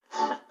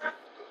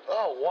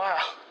Wow.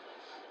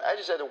 I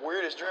just had the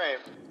weirdest dream.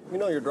 You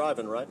know you're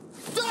driving, right?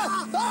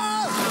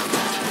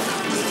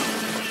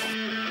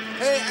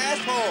 Hey,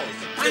 assholes!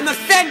 I'm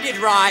offended,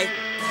 Rye.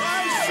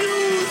 My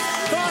shoes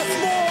cost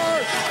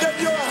more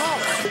than your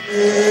house.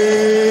 It's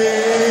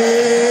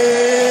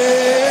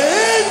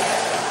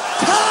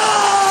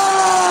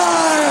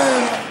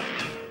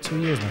time!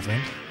 2 years, my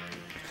friend.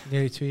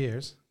 Nearly 2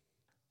 years.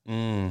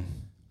 A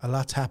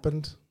lot's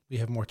happened. We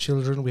have more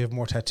children. We have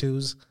more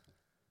tattoos.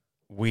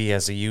 We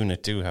as a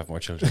unit do have more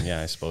children,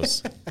 yeah, I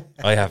suppose.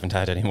 I haven't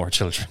had any more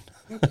children.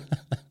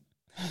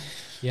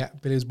 Yeah,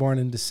 Billy was born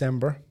in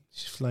December.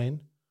 She's flying.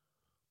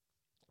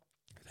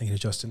 Thank you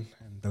to Justin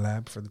and the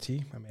lab for the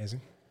tea.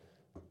 Amazing.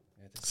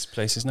 Yeah, this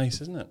place is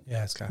nice, isn't it?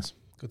 Yeah, it's class.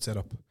 Good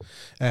setup.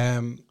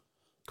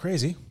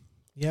 Crazy.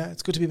 Yeah,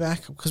 it's good to be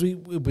back because we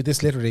with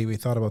this literally we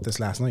thought about this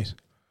last night.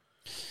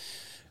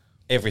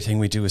 Everything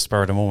we do is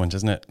spur of the moment,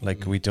 isn't it?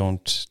 Like we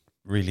don't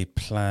really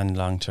plan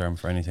long term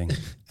for anything.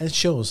 And it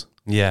shows.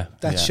 Yeah.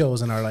 That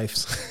shows in our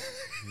lives.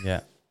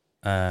 Yeah.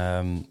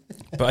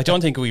 But I don't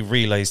think we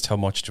realised how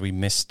much we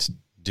missed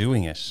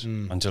doing it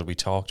until we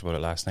talked about it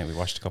last night. We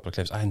watched a couple of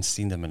clips. I hadn't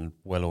seen them in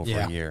well over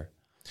a year.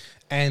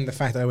 And the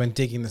fact that I went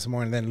digging this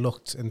morning, then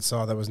looked and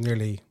saw there was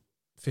nearly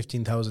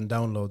 15,000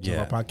 downloads of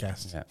our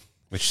podcast. Yeah,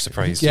 which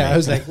surprised me. Yeah, I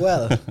was like,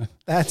 well,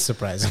 that's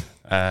surprising.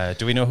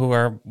 Do we know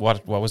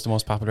what was the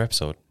most popular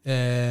episode?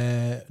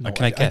 No,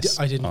 can I guess?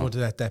 I didn't go to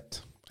that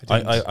depth.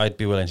 I'd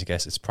be willing to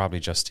guess it's probably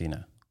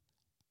Justina.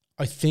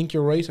 I think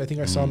you're right. I think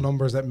I saw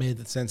numbers that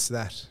made sense to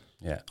that.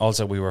 Yeah.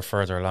 Also, we were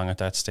further along at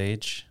that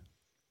stage.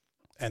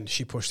 And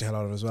she pushed the hell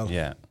out of it as well.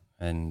 Yeah.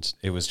 And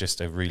it was just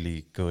a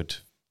really good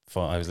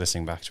fun. I was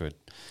listening back to it.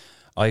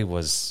 I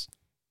was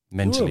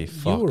mentally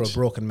fucked. You were a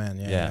broken man,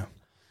 yeah.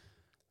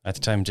 At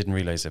the time, didn't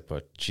realise it,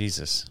 but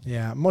Jesus.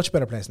 Yeah, much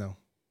better place now.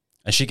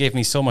 And she gave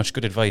me so much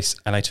good advice,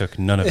 and I took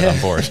none of it on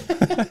board.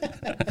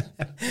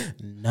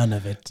 None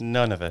of it.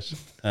 None of it.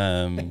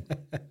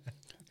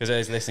 Because I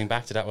was listening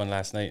back to that one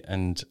last night,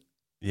 and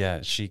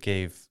yeah, she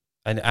gave,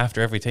 and after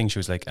everything, she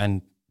was like,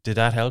 and did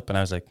that help? And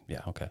I was like,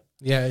 yeah, okay.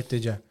 Yeah, it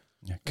did, yeah.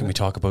 Can we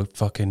talk about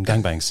fucking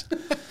gangbangs?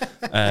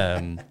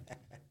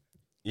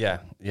 Yeah,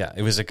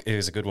 it was a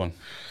good one.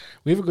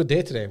 We have a good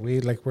day today.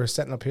 We're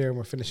setting up here and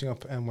we're finishing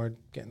up and we're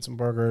getting some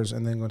burgers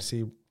and then going to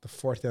see the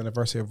 40th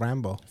anniversary of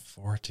Rambo.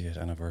 40th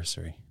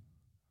anniversary.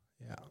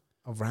 Yeah,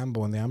 of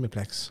Rambo in the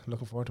Omniplex.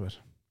 Looking forward to it.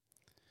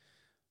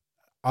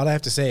 All I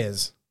have to say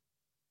is,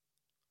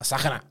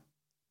 Asakana.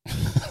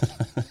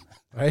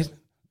 Right?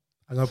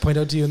 I'm going to point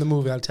out to you in the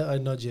movie. I'll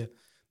nudge you.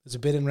 There's a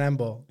bit in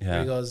Rambo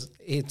where he goes,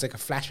 it's like a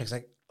flashback. It's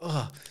like,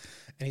 oh,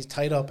 and he's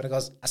tied up and it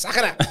goes,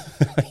 Asakana.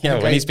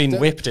 Yeah, when he's been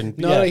whipped and...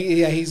 No,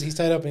 he's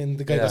tied up and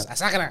the guy goes,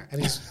 Asakana.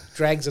 And he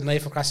drags a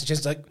knife across his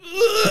chest like...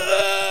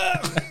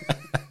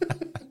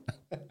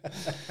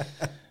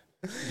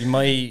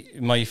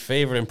 My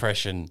favourite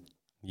impression,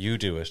 you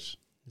do it.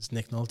 It's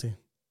Nick Nolte.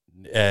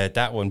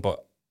 That one,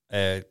 but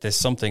there's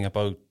something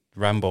about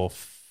Rambo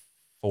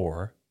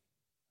 4,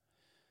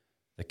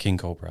 the King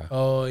Cobra.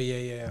 Oh,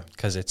 yeah.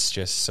 Because it's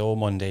just so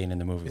mundane in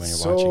the movie when you're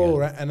so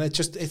watching it. And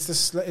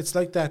it's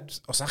like that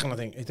Osakana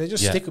thing. They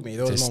just stick with me,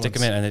 those moments. Stick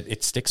them in and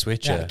it sticks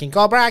with you. King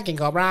Cobra.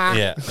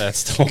 Yeah,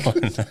 that's the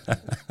one.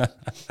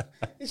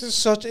 It's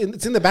just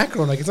it's in the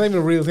background, like it's not even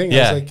a real thing.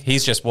 Yeah,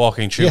 he's just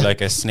walking through like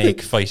a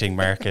snake fighting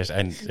market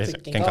and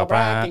King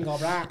Cobra.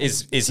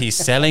 Is he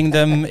selling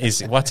them?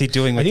 What's he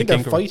doing with I think the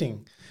they're King Cobra?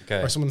 fighting.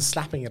 Okay. Or someone's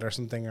slapping it or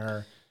something.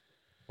 Or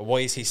but why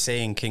is he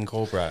saying King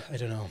Cobra? I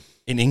don't know.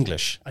 In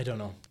English? I don't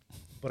know.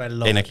 But I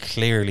love it. In a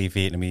clearly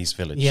Vietnamese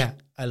village. Yeah,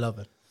 I love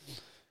it.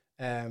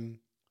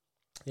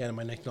 Yeah,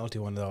 my Nick Nolte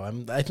one though.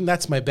 I think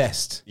that's my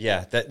best.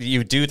 Yeah, that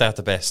you do that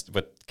the best,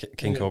 but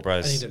King Cobra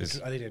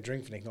is... I need a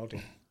drink for Nick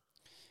Nolte.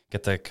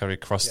 Get the curry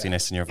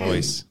crustiness in your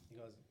voice. He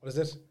goes, what is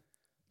it?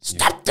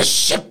 Stop the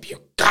ship, you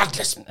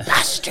godless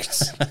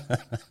bastards!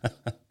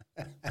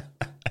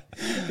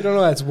 You don't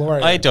know that's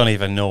Warrior. I don't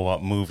even know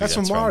what movie that's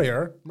from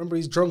Warrior. Remember,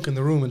 he's drunk in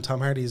the room and Tom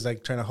Hardy's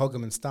like trying to hug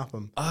him and stop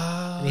him.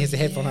 Oh, and he has the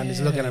headphone on.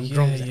 He's looking at him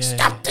drunk. He's like,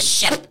 stop the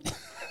ship.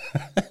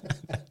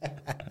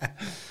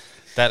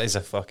 That is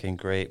a fucking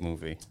great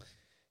movie.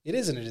 It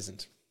is and it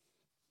isn't.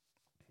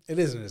 It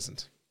is and it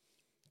isn't.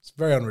 It's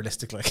very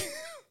unrealistic. Like,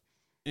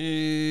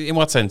 in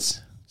what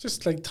sense?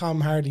 Just like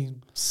Tom Hardy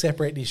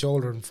separating his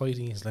shoulder and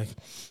fighting. He's like,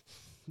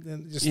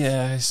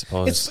 I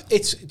suppose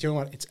it's. Do you know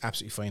what? It's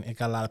absolutely fine. It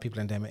got a lot of people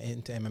into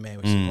MMA,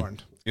 which is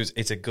important.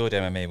 It's a good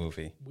MMA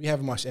movie. We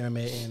haven't watched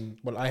MMA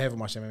I haven't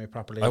watched MMA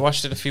properly. I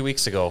watched it a few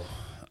weeks ago.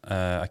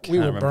 I can't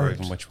remember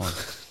even which one.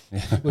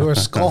 We were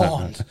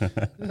scorned.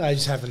 I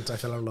just haven't. I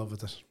fell in love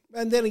with it.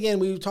 And then again,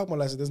 we were talking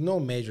about last. There's no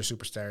major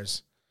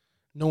superstars.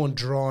 No one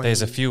drawing.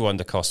 There's a few on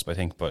the cusp, I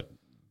think, but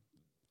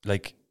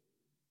like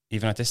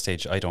even at this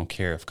stage, I don't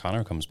care if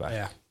Conor comes back.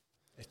 Yeah,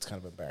 it's kind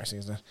of embarrassing,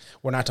 isn't it?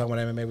 We're not talking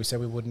about MMA. We said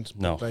we wouldn't.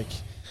 No,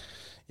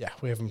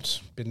 we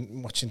haven't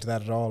been much into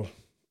that at all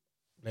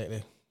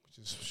lately. Which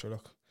is sure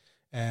look.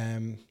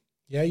 You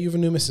have a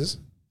new missus.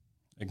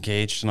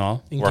 Engaged and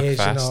all. Engaged work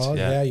fast. and all.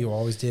 Yeah, you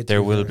always did.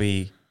 There will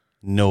be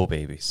no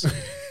babies.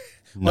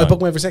 I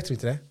booked my vasectomy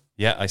today.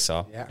 Yeah, I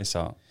saw. Yeah. I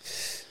saw.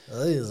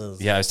 Yeah.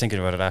 Yeah, I was thinking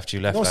about it after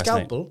you left No last night.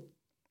 scalpel.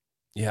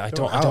 Yeah, I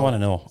Don't don't know. want to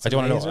know. It's I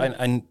don't want to know. amazing.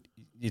 And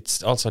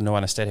it's also no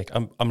anesthetic.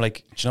 I'm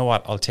like, do you know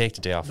what? I'll take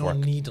the day off No work.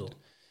 needle.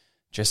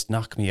 Just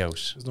knock me out.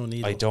 There's no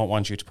needle. I don't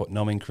want you to put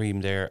numbing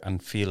cream there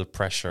and feel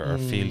pressure or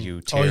feel you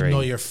Oh, tearing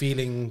no, your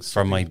feelings.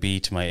 from my B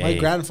to my A. My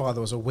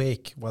grandfather was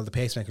awake while the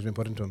pacemaker was being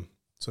put into him.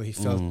 So he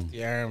felt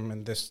the arm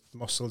and this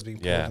muscles being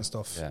pulled and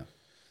stuff. Yeah.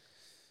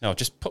 No,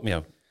 just put me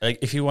out. Like,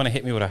 if you want to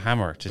hit me with a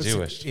hammer to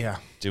do it, Yeah.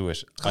 do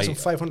it. Cost him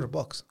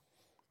 $500.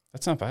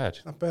 That's not bad.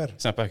 Not bad.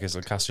 It's not bad because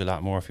it'll cost you a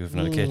lot more if you have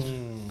another kid.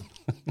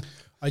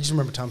 I just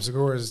remember Tom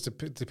Segura's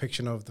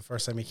depiction of the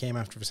first time he came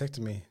after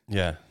vasectomy.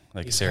 Yeah,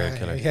 like a serial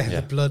killer. Yeah,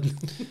 the blood.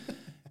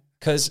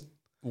 Because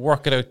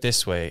work it out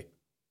this way.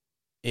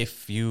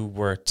 If you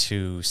were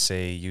to,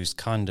 say, use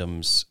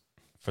condoms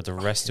for the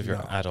rest of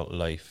your adult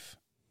life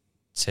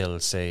till,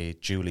 say,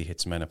 Julie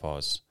hits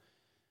menopause,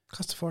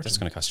 Cost a fortune. that's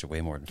going to cost you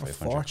way more than 500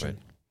 fortune.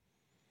 quid.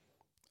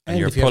 And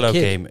your if you have a pull-out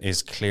kid- game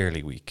is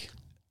clearly weak.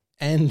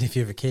 And if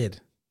you have a kid,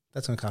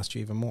 that's going to cost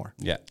you even more.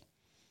 Yeah.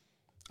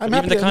 I'm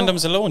Even the happy to-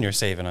 condoms alone you're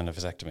saving on a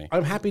vasectomy.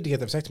 I'm happy to get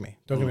the vasectomy.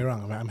 Don't get me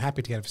wrong. I'm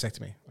happy to get a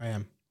vasectomy. I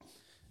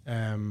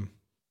am.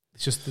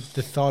 It's just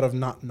the thought of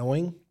not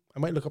knowing. I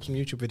might look up some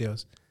YouTube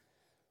videos.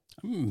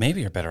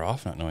 Maybe you're better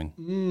off not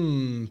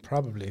knowing.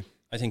 Probably.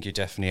 I think you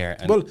definitely are.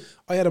 And Well,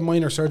 I had a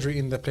minor surgery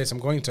in the place I'm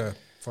going to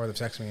for the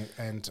vasectomy,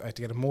 and I had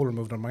to get a mole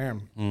removed on my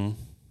arm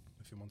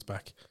a few months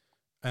back.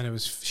 And it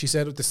was. She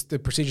said the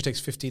procedure takes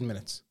 15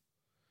 minutes.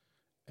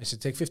 I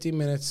said take 15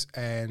 minutes,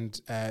 and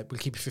we'll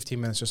keep you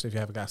 15 minutes just if you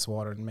have a glass of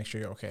water and make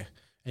sure you're okay,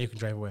 and you can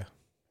drive away.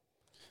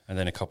 and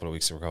then a couple of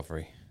weeks of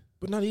recovery.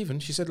 But not even.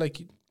 She said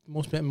like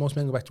most men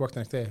go back to work the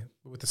next day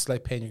with a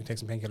slight pain. You can take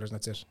some painkillers and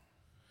that's it.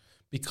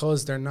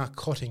 Because they're not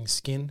cutting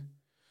skin,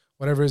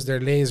 whatever it is, they're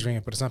lasering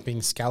it, but it's not being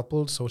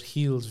scalpelled, so it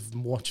heals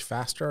much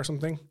faster or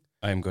something.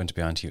 I'm going to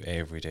be on to you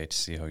every day to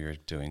see how you're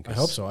doing. I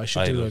hope so. I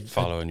should do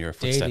follow in your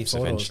daily footsteps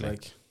photos, eventually.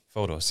 like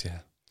Photos, yeah.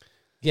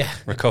 yeah,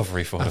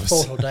 Recovery a photos.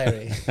 photo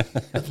diary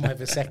of my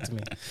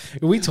vasectomy.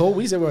 We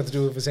said we wanted to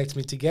do a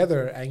vasectomy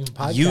together and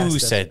podcast. You it.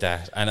 said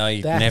that, and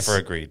I That's never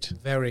agreed.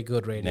 Very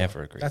good radio.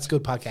 Never agreed. That's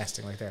good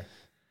podcasting right there.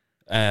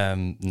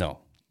 No.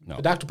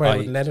 The doctor probably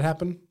wouldn't let it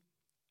happen.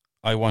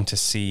 I want to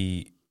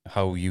see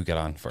how you get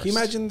on first. Can you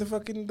imagine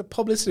the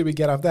publicity we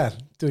get off that?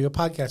 Doing a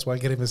podcast while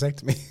getting a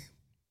vasectomy.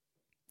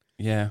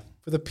 Yeah.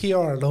 For the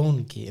PR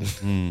alone,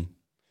 Keane.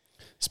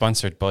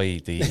 Sponsored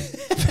by the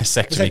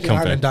vasectomy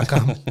company.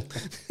 Ireland.com.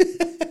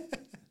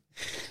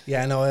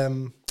 Yeah, no,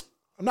 I'm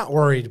not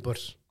worried, but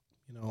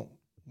you know,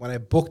 when I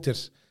booked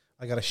it,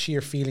 I got a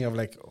sheer feeling of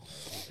like, oh,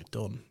 it's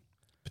done.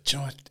 But you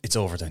know what? It's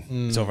over then.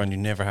 It's over, and you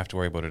never have to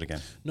worry about it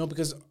again. No,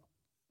 because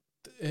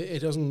it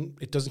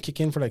doesn't kick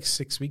in for like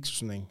 6 weeks or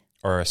something.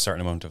 Or a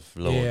certain amount of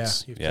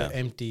loads. You have to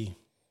empty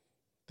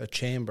the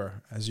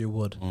chamber as you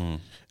would.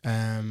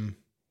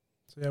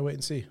 So yeah, wait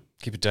and see.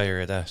 Keep a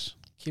diary of that.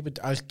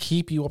 I'll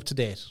keep you up to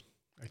date.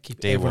 I'll keep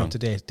Day everyone one. up to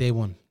date. Day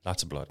one.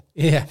 Lots of blood.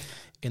 Yeah,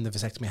 in the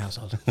vasectomy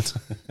household.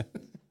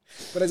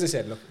 But as I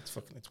said, look,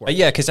 it's work.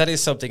 Yeah, because that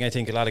is something I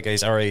think a lot of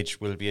guys our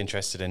age will be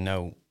interested in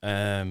now.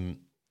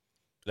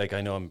 Like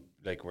I know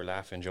we're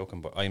laughing, joking,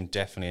 but I'm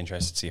definitely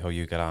interested to see how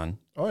you get on.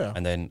 Oh yeah.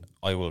 And then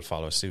I will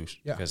follow suit.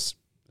 Yeah. Because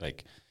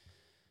like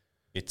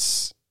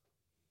it's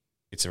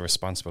a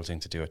responsible thing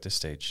to do at this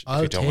stage. I'll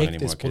if you don't want take any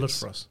this more bullet kids.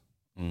 for us.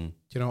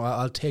 You know,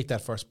 I'll take that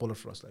first bullet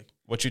for us. Like,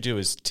 What you do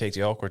is take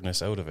the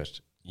awkwardness out of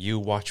it. You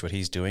watch what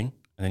he's doing,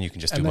 and then you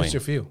can just do and mine. that's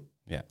your view.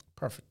 Yeah.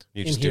 Perfect.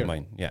 You In just here. do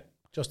mine. Yeah.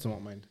 Justin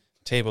won't mind.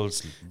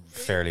 Table's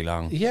fairly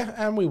long. Yeah,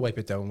 and we wipe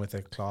it down with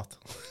a cloth,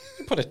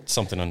 Put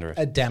something under it.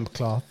 a damp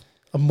cloth,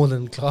 a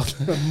muslin cloth,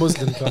 a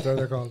muslin cloth. What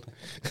they're called?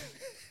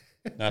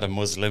 Not a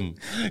Muslim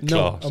No,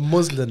 cloth. a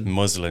muslin.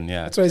 Muslin,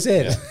 yeah. That's what I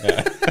said.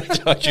 Yeah. I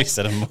thought you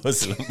said a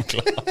Muslim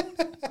cloth.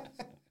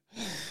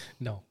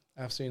 No,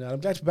 absolutely not. I'm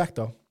glad to be back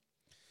though.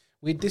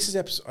 This is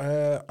episode.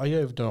 I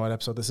don't know what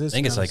episode this is. I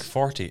think to it's be like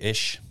honest.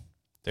 40-ish.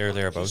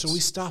 Thereabouts. So we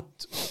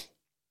stopped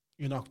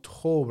in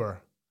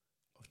October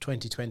of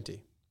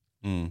 2020.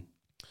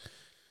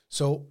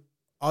 So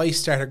I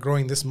started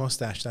growing this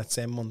mustache that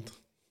same month.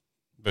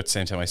 But at the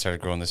same time, I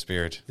started growing this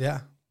beard.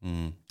 Yeah,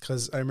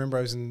 because I remember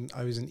I was in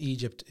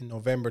Egypt in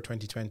November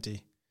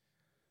 2020,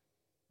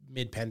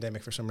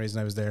 mid-pandemic for some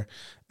reason. I was there,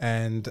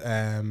 and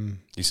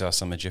You saw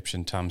some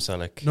Egyptian Tom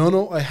Selleck.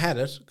 no, I had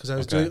it because I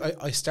was Okay. doing.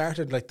 I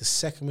started like the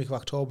second week of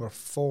October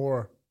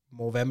for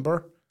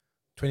November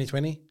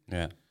 2020,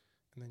 Yeah.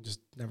 and then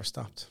just never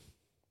stopped.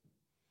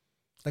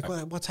 Like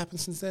what's happened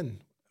since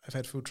then? I've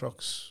had food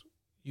trucks.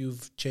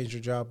 You've changed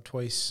your job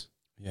twice.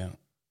 Yeah.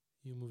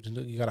 You moved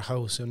into. You got a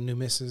house and new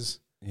missus.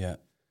 Yeah.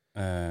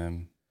 Yeah,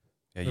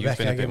 you've Rebecca,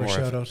 been I a bit give her a more.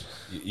 shout out.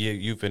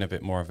 You've been a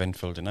bit more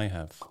eventful than I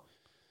have.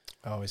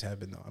 I always have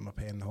been though. I'm a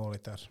pain in the hole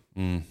like that.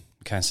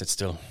 Can't sit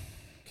still.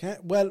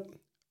 Well,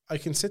 I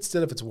can sit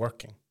still if it's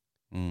working.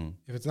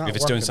 If it's not, If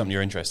it's working, doing something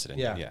you're interested in,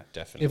 Yeah. yeah,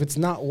 definitely. If it's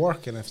not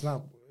working, if it's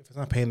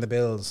not paying the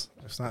bills,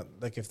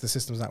 if the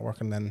system's not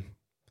working, then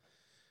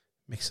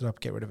mix it up,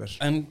 get rid of it.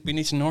 And we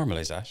need to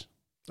normalise that.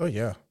 Oh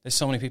yeah, There's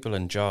so many people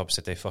in jobs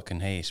that they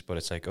fucking hate, but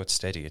it's like, oh, it's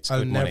steady. It's I'll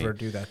good never money.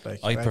 do that.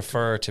 Like I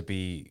prefer to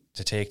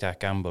take that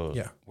gamble.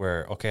 Yeah.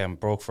 Where okay, I'm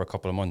broke for a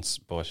couple of months,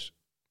 but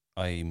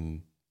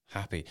I'm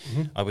happy.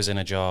 Mm-hmm. I was in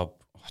a job.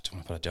 I don't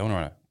want to put a downer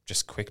on it.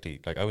 Just quickly,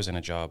 like I was in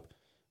a job,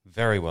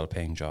 very well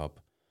paying job.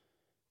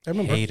 I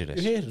remember. Hated You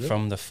it hated it.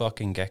 from the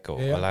fucking get go.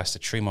 Yeah. I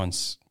lasted 3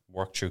 months,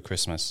 worked through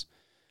Christmas,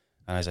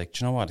 and I was like,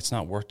 do you know what? It's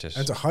not worth it.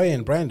 And it's a high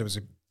end brand. It was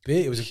a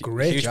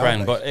great Huge job, brand.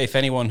 like. But if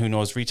anyone who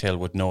knows retail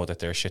would know that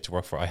they're shit to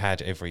work for, I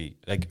had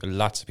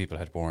lots of people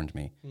had warned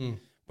me,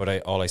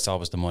 but all I saw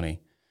was the money,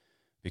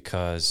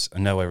 because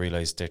now I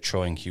realize they're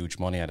throwing huge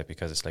money at it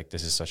because it's like,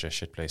 this is such a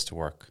shit place to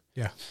work.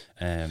 Yeah.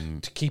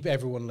 To keep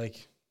everyone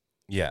like.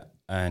 Yeah,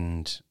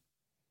 and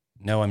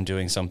now I'm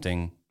doing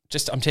something.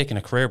 I'm taking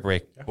a career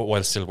break, but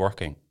while still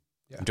working.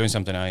 Yeah. I'm doing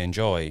something I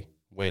enjoy.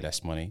 Way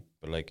less money,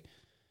 but like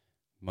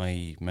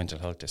my mental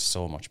health is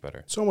so much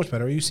better. So much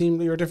better. You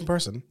seem you're a different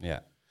person. Yeah,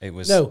 it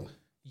was. No,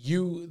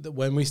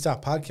 when we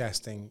stopped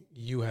podcasting,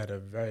 you had a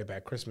very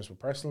bad Christmas with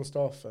personal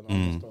stuff and all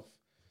that stuff.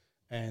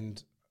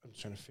 And I'm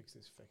just trying to fix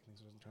this fucking thing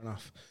so it doesn't turn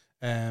off.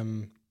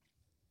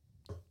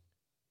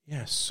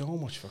 Yeah, so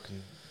much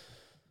fucking.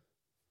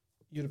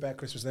 You had a bad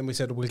Christmas. Then we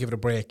said we'll give it a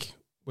break.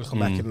 We'll come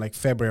back in like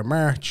February or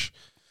March,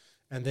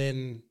 and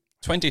then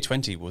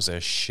 2020 was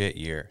a shit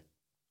year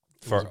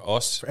for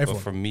us, for everyone.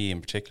 but for me in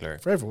particular.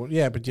 for everyone,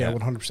 yeah, but yeah, Yeah.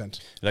 100%.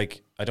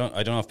 Like I don't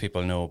know if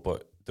people know,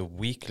 but the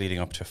week leading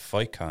up to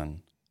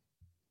FICON,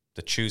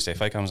 the Tuesday,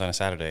 FICON was on a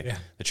Saturday. Yeah.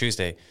 The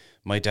Tuesday,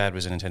 my dad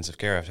was in intensive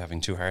care after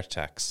having 2 heart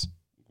attacks.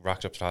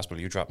 Rocked up to the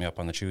hospital. You dropped me up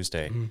on the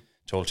Tuesday.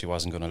 Told he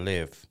wasn't going to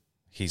live.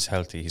 He's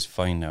healthy. He's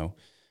fine now.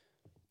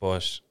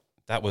 But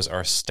that was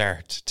our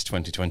start to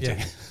 2020.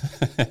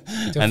 Yeah.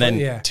 And then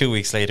Yeah. 2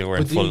 weeks later, we're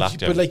in full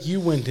lockdown. But like you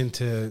went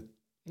into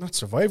not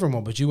survivor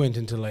mode, but you went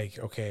into like,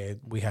 okay,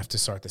 we have to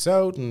sort this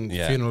out, and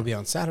Yeah. funeral will be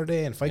on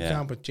Saturday, and FICON,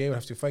 Yeah. but Jay will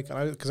have to do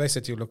FICON, because I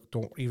said to you, look,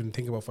 don't even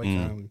think about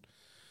FICON.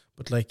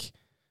 But like,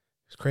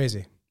 it's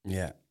crazy.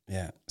 yeah.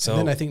 So So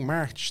then I think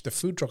March, the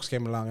food trucks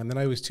came along, and then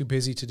I was too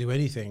busy to do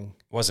anything.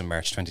 wasn't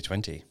March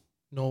 2020.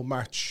 No,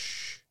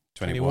 March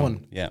 21.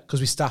 21. Yeah. Because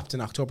we stopped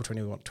in October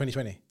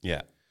 2020.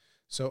 Yeah.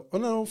 So, oh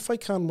no,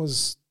 FICON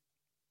was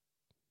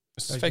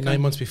Was like FICON?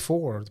 9 months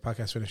before the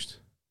podcast finished.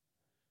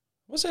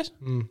 Was it?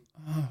 Mm.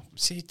 Oh,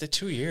 see, the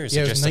 2 years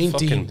Yeah, are it was just a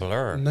fucking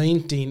blur.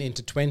 19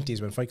 into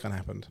 20s when FICON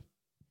happened.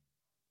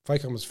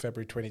 FICON was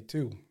February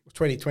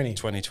 2020.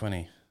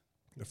 2020.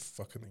 The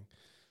fucking thing.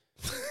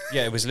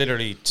 Yeah, it was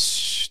literally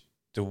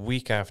the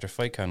week after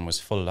FICON was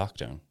full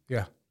lockdown.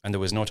 Yeah. And there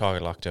was no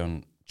target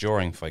lockdown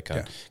during FICON.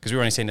 Yeah. Because we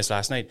were only saying this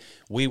last night.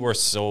 We were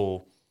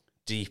so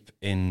deep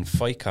in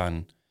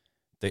FICON,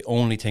 the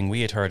only thing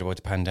we had heard about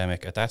the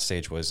pandemic at that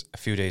stage was a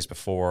few days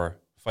before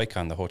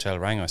FICON, the hotel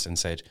rang us and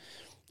said,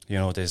 you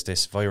know, there's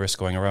this virus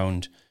going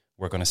around.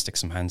 We're going to stick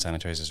some hand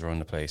sanitizers around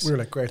the place. We were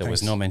like, great, There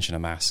was thanks. no mention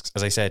of masks.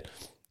 As I said,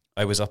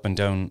 I was up and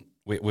down.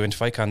 We went to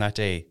FICON that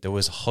day. There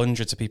was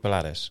hundreds of people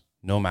at it.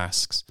 No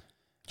masks.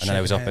 And then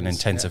I was up in Hands,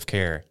 intensive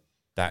care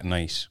that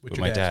night with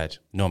your my dad. dad.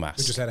 No We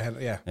masks. just had a hand,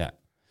 yeah. Yeah.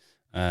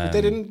 But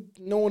they didn't,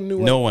 no one knew.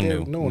 No what one they-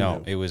 knew. No one No,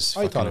 knew. it was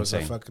I fucking thought it was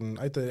insane. a fucking,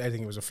 I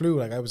think it was a flu.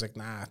 Like, I was like,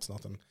 nah, it's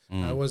nothing.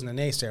 I wasn't a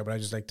naysayer, but I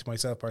just like, to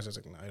myself personally, I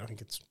was like, no, I don't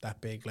think it's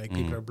that big. Like,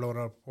 people are blowing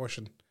out of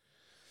proportion.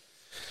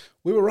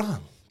 We were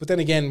wrong. But then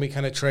again, we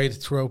kind of tried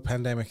throughout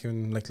pandemic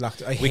and like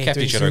lockdown. We kept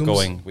each other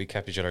going. We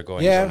kept each other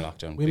going Yeah, during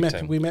lockdown. we big met.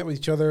 time. We met with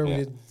each other. Yeah.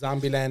 We did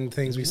Zombieland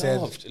things. We said,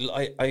 Loved.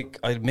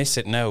 I miss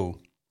it now.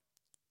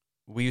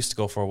 We used to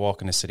go for a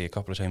walk in the city a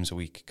couple of times a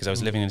week because I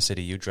was living in the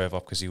city. You drive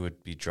up because you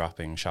would be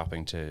dropping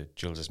shopping to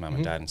Jules's mum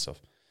and dad and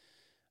stuff,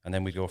 and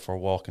then we'd go for a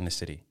walk in the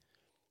city.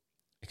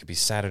 It could be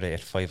Saturday at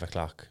 5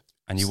 o'clock,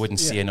 and you wouldn't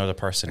see Yeah. another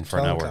person for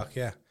an 12 hour. o'clock,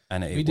 yeah.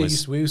 And it We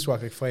was used to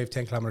walk like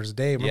 5-10 kilometers a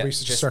day. Remember, we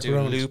used to just just circle do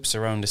around, loops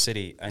around the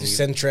city, and to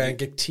Centra and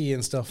get tea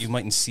and stuff. you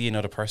mightn't see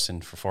another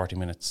person for 40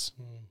 minutes.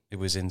 It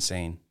was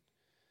insane.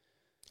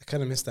 I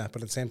kind of miss that,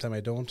 but at the same time, I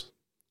don't.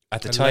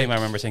 At the I time, like- I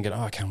remember thinking,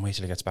 "Oh, I can't wait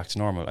till it gets back to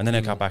normal." And then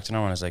it got back to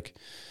normal, and I was like,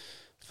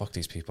 "Fuck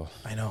these people."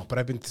 I know, but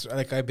I've been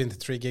to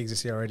 3 gigs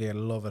this year already. I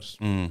love it.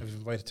 Mm. I've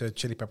invited to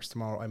Chili Peppers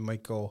tomorrow. I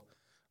might go.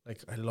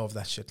 Like, I love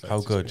that shit. Like, How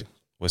it's just good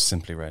was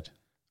Simply Red?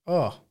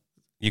 Oh,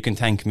 You can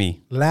thank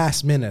me.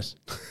 last minute.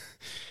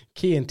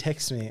 Cian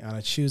texts me on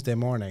a Tuesday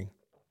morning.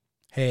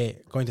 Hey,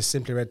 going to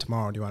Simply Red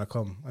tomorrow. Do you want to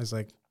come? I was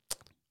like,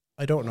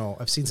 I don't know.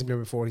 I've seen Simply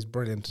Red before. He's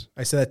brilliant.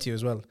 I said that to you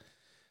as well.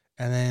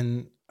 And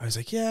then I was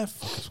like, yeah,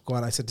 fuck it, go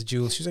on. I said to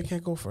Jules, she's like, yeah,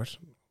 go for it.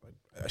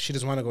 She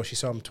doesn't want to go. She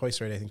saw him twice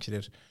already, I think she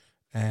did.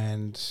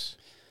 And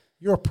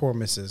your poor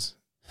missus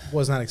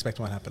was not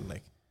expecting what happened.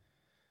 Like,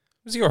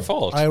 It was your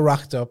fault. I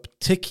rocked up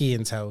to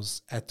Cian's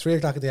house at 3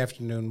 o'clock in the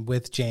afternoon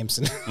with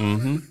Jameson.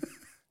 Mm-hmm.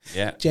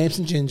 Yeah.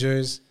 Jameson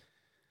Gingers.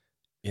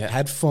 Yeah.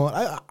 Had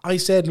fun. I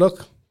said,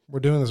 look,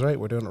 we're doing this right.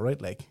 We're doing it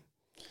right. Like,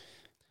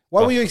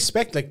 what were you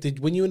expect? Like,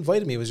 when you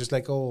invited me, it was just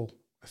like, oh,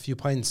 a few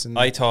pints, and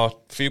I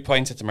thought a few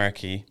pints at the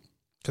Marquee,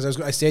 because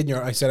I stayed in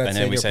your, I said I'd and stay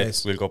then in we your said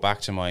place. we'll go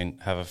back to mine,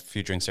 have a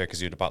few drinks there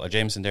because you had a bottle of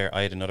Jameson there.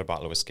 I had another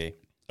bottle of whiskey.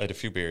 I had a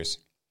few beers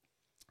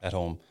at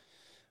home.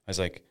 I was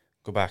like,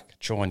 go back,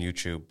 throw on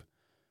YouTube,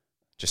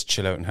 just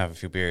chill out and have a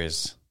few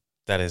beers.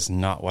 That is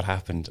not what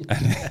happened.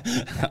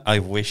 And I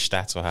wish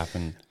that's what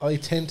happened. I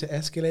tend to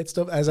escalate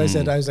stuff. As I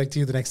said, I was like to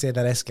you the next day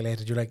that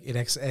escalated. You're like, it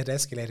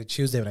escalated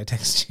Tuesday when I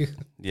texted you.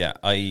 Yeah,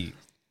 I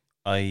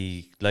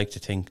like to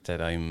think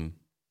that I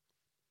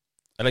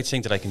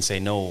can say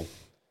no.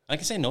 I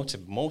can say no to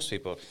most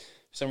people. For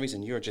some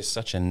reason, you're just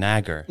such a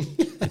nagger.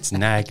 It's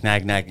nag.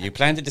 You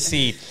planted the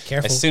seed.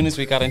 Careful. As soon as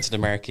we got into the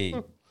marquee,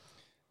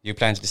 you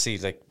planted the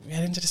seed. Like, we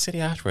head into the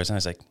city afterwards. And I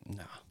was like,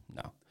 no.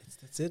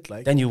 That's it.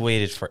 Like, Then you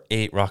waited for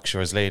 8 rock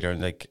shores later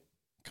and like,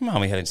 come on,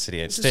 we head into the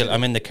city. And still,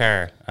 I'm in the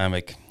car. I'm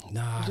like,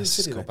 nah, let's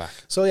just go back.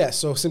 So yeah,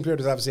 so Simple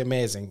Earth is obviously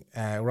amazing.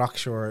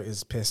 Rockshore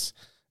is piss.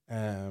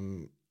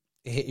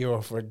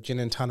 €8 for a gin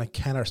and tonic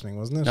can or something,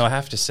 wasn't it? No, I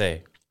have to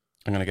say,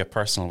 I'm going to get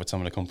personal with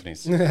some of the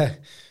companies.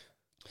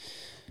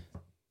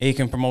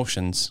 Aiken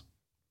Promotions,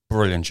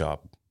 brilliant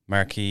job.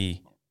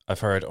 Marquee, I've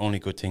heard only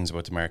good things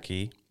about the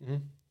Marquee. Mm-hmm.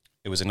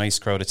 It was a nice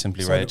crowd at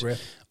Simply Red.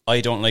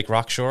 I don't like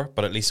Rockshore,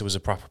 but at least it was a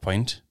proper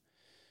pint.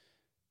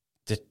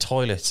 The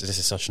toilets, this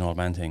is such an old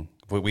man thing.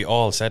 We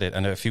all said it,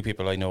 and a few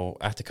people I know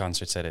at the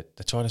concert said it.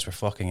 The toilets were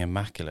fucking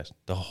immaculate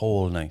the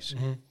whole night.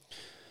 Mm-hmm.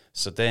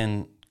 So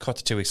then, cut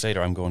to 2 weeks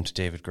later, I'm going to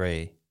David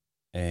Gray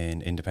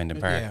in Independent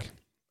Park,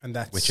 and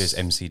that's which is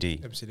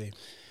MCD.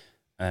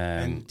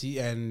 And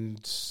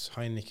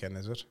Heineken,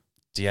 is it?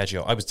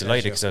 Diageo. I was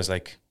delighted because I was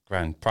like,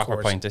 grand, proper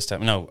pint this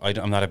time. No,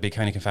 I'm not a big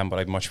Heineken fan, but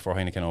I'd much prefer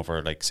Heineken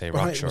over, like, say,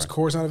 Rockshore. Was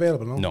Coors not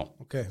available, no? No.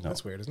 Okay, no.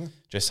 That's weird, isn't it?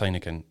 Just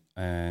Heineken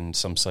and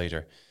some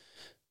cider.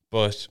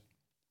 But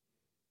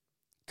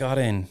got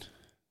in,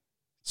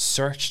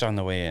 searched on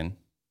the way in.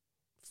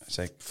 It's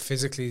like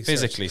physically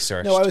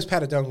searched. No, I was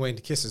patted down going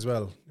to Kiss as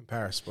well in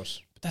Paris, but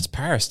that's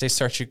Paris. They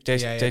search you.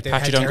 They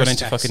pat you down going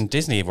into fucking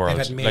Disney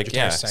World. Like,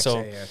 yeah, so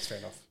it's fair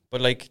enough.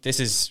 But like, this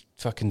is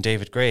fucking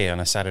David Gray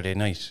on a Saturday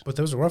night. But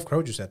there was a rough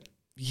crowd, you said.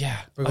 Yeah,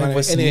 I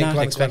was not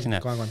expecting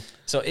that. Go on.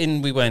 So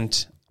in we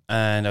went,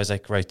 and I was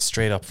like, right,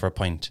 straight up for a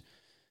pint,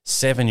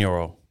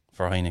 €7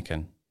 for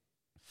Heineken,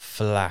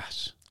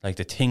 flat. Like,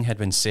 the thing had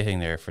been sitting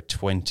there for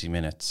 20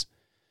 minutes.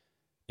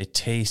 It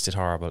tasted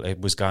horrible.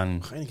 It was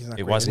gone.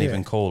 It wasn't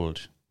even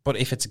cold. But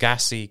if it's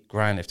gassy,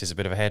 grand. If there's a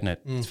bit of a head in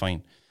it, it's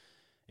fine.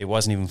 It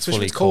wasn't even fully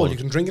if it's cold. You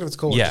can drink it if it's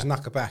cold. Just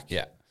knock it back.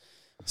 Yeah.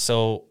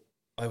 So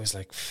I was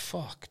like,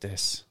 fuck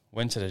this.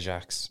 Went to the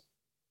Jacks.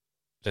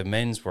 The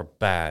men's were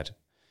bad.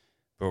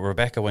 But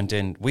Rebecca went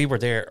in. We were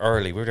there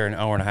early. We were there an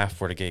hour and a half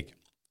for the gig.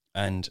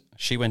 And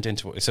she went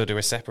into... So they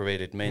were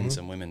separated, men's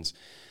and women's.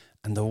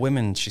 And the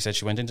women, she said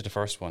she went into the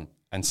first one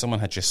and someone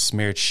had just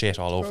smeared shit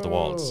all over the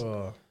walls.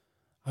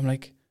 I'm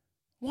like,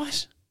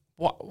 what?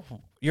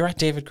 You're at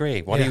David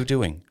Gray. What are you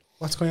doing?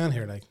 What's going on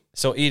here? Like,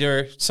 so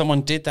either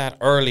someone did that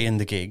early in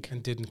the gig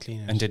and didn't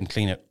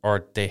clean it,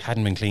 or they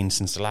hadn't been cleaned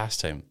since the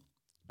last time.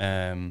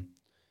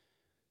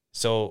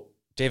 So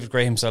David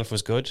Gray himself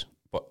was good,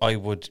 but I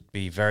would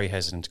be very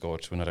hesitant to go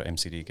to another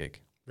MCD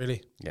gig.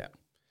 Really? Yeah.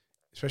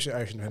 Especially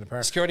Irish Independent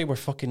Park.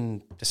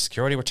 The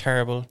security were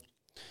terrible.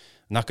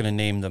 I'm not going to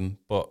name them,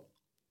 but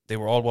they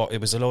were all, it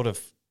was a load of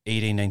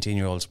 18,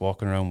 19-year-olds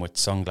walking around with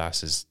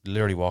sunglasses,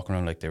 literally walking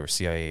around like they were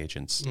CIA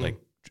agents, like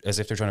as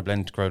if they're trying to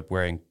blend the crowd,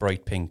 wearing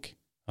bright pink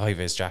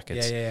high-vis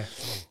jackets. Yeah.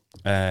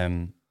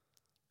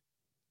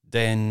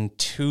 Then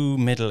 2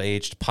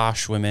 middle-aged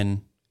posh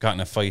women got in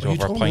a fight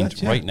over a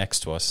pint right next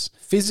to us.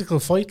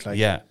 Physical fight, like?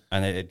 Yeah,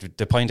 and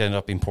the pint ended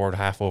up being poured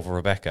half over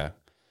Rebecca.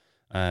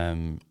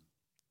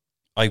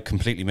 I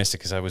completely missed it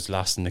because I was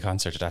lost in the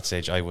concert at that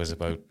stage. I was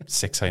about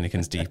 6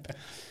 Heinekens deep.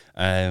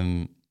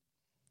 I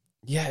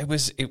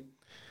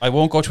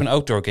won't go to an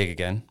outdoor gig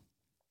again.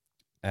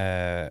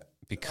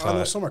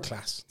 Because some are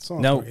class.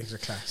 Some outdoor gigs are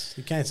class.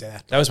 You can't say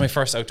that. That was my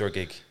first outdoor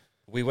gig.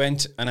 We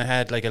went and I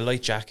had like a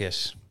light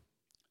jacket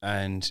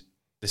and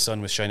the sun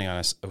was shining on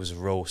us. It was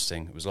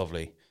roasting. It was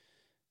lovely.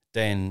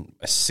 Then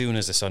as soon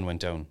as the sun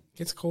went down,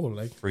 it's cold,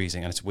 like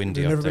freezing, and it's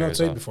windy. You've never been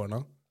outside well. before,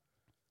 no?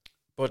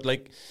 But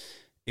like,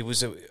 it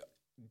was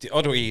the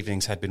other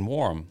evenings had been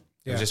warm.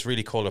 It was just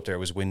really cold up there. It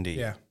was windy.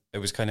 Yeah. It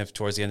was kind of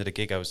towards the end of the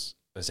gig. I was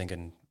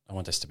thinking, I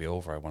want this to be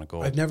over. I want to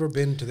go. I've never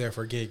been to there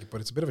for a gig,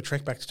 but it's a bit of a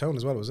trek back to town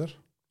as well, was it?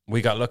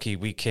 We got lucky.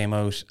 We came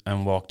out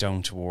and walked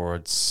down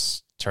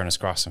towards Turner's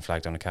Cross and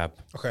flagged down a cab.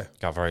 Okay.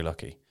 Got very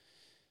lucky.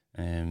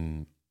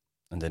 And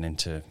then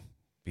into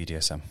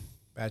BDSM.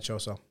 Bad show,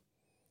 so.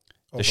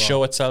 Overall. The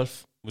show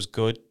itself was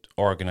good,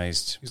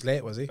 organised. He was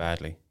late, was he?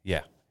 Badly.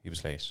 Yeah, he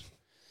was late.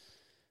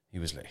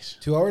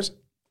 2 hours?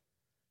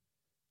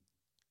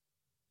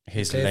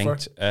 His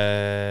length,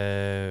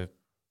 hour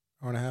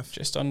and a half.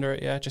 just under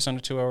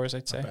 2 hours,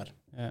 I'd say. Not bad.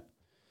 Yeah,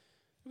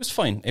 it was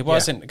fine. It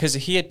wasn't because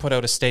he had put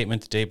out a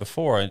statement the day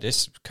before, and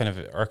this kind of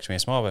irked me a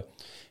small bit.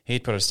 He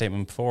had put out a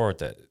statement before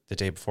that the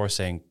day before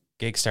saying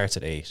gig starts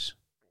at 8.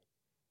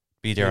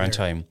 Be there on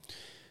time.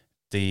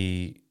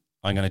 I'm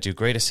going to do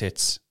greatest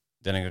hits.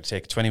 Then I'm going to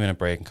take a 20-minute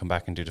break and come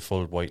back and do the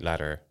full White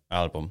Ladder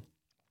album.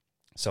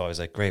 So I was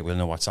like, great, we'll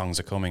know what songs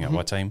are coming at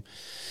what time.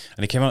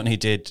 And he came out and he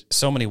did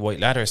so many White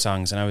Ladder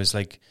songs, and I was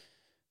like,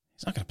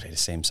 he's not going to play the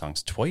same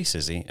songs twice,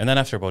 is he? And then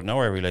after about an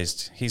hour, I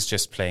realised he's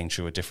just playing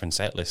through a different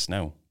set list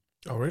now.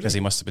 Oh, really? Because he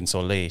must have been so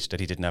late that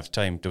he didn't have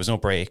time. There was no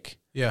break.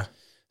 Yeah.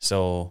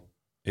 So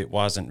it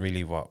wasn't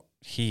really what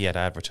he had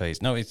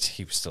advertised. No,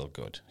 he was still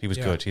good. He was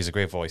good. He's a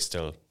great voice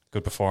still.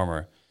 Good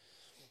performer.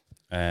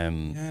 Yeah, I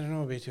don't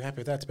know. I'd be too happy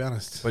with that, to be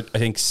honest. But I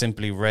think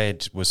Simply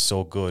Red was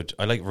so good.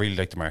 I really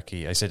like the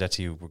marquee. I said that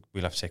to you.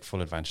 We'll have to take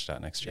full advantage of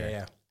that next year.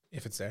 Yeah.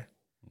 If it's there.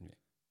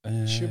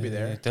 Should be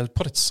there. They'll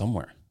put it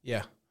somewhere.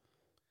 Yeah.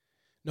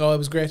 No, it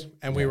was great.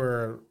 And we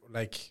were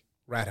like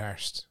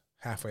rat-arsed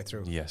halfway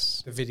through.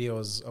 Yes. The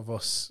videos of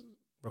us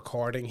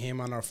recording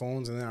him on our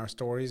phones and then our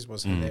stories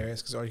was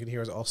hilarious because all you can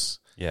hear is us.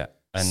 Yeah.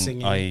 And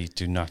singing. I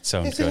do not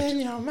sound Is good. it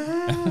in your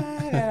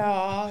mind at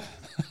all?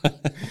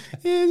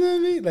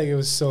 Isn't it? Like, it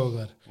was so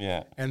good.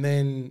 Yeah. And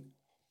then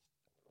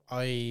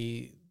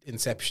I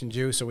inceptioned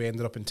you, so we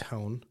ended up in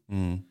town.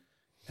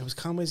 It was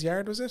Conway's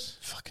Yard, was it?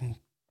 Fucking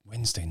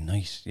Wednesday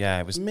night.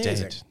 Yeah, it was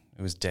Amazing. dead.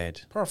 It was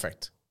dead.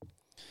 Perfect.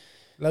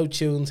 Loud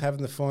tunes,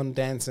 having the fun,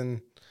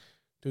 dancing,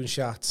 doing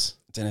shots.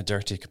 Then a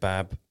dirty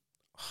kebab.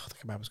 Oh, the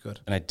kebab was good.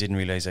 And I didn't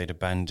realise I'd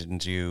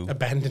abandoned you.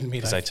 Abandoned me.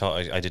 Because I thought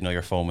I didn't know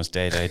your phone was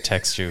dead. I had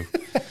texted you.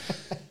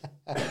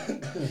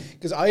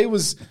 Because I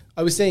was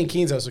staying in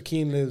Keane's house, so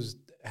Keane lives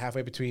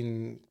halfway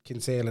between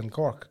Kinsale and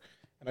Cork,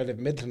 and I live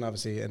in Middleton,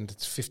 obviously, and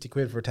it's 50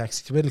 quid for a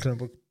taxi to Middleton.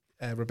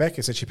 But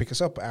Rebecca said she'd pick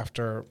us up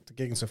after the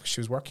gig and stuff because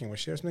she was working with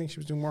she or something. She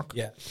was doing work.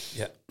 Yeah.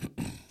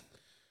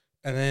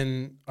 And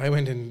then I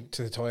went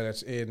into the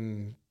toilet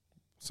in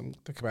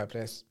the kebab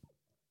place.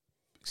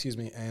 Excuse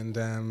me, and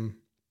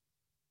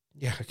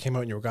I came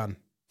out and you were gone.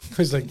 I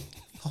was like,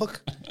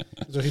 fuck.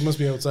 So he must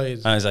be outside.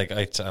 And I was like,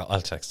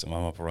 I'll text him.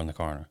 I'm up around the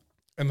corner.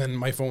 And then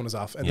my phone was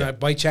off. And then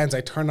by chance,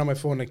 I turned on my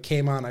phone. It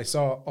came on. I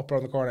saw up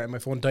around the corner, and my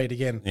phone died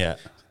again. Yeah.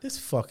 This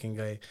fucking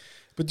guy.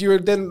 But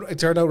it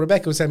turned out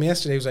Rebecca was telling me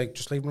yesterday, he was like,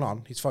 just leave him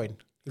alone. He's fine.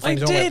 He'll find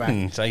his own way back.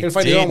 He'll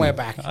find his own way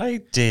back.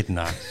 I did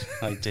not.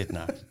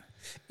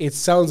 It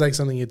sounds like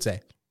something you'd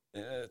say.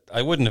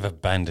 I wouldn't have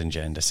abandoned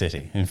you in the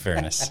city, in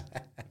fairness.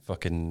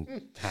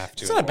 Fucking have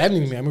to. It's not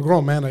abandoning me. I'm a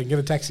grown man. I can get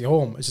a taxi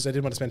home. It's just I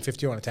didn't want to spend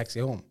 50 on a taxi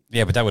home.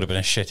 Yeah, but that would have been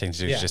a shit thing to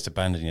do, Yeah. to just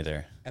abandon you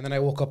there. And then I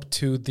woke up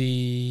to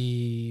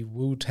the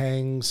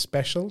Wu-Tang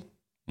special.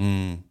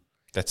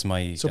 That's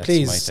my So that's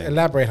please my thing.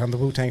 elaborate on the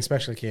Wu-Tang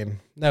special, Cian.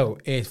 No,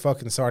 it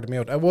fucking sorted me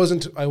out. I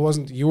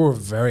wasn't. You were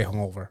very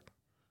hungover.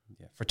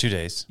 Yeah, for 2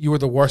 days. You were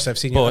the worst I've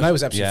seen you, But, and I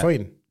was absolutely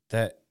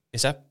fine.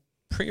 Is that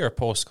pre or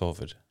post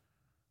COVID?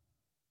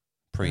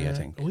 Pre, I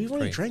think. We've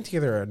only drank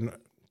together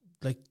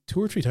like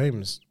 2 or 3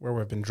 times where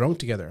we've been drunk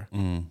together.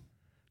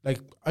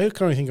 Like I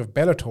can only think of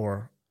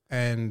Bellator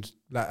and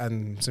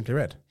Simply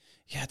Red.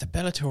 Yeah, the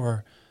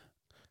Bellator.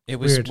 It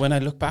was Weird. when I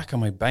look back on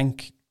my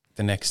bank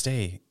the next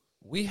day.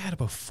 We had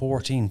about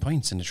 14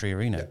 pints in the Tree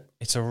Arena. Yeah.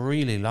 It's a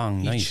really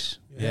long night.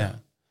 Yeah.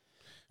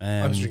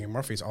 I was drinking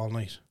Murphy's all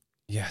night.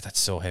 Yeah, that's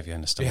so heavy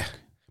on the stomach. Yeah.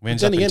 We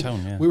ended up in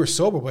town. Yeah. We were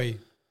sober by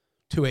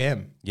 2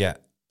 a.m. Yeah.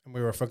 And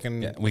we were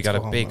fucking. Yeah, we got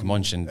a big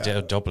munch in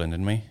Dublin,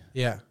 didn't we?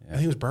 Yeah. I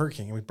think it was Burger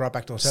King, and we brought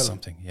back the hotel.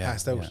 Something. Yeah.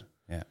 Passed out.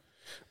 Yeah.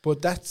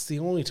 But that's the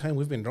only time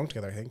we've been drunk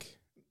together, I think.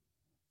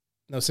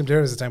 No, Simply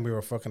Red was the time we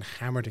were fucking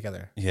hammered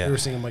together. Yeah. We were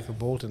singing Michael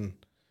Bolton,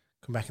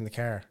 Come Back in the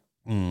Car.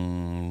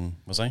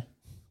 Was I?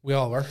 We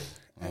all were.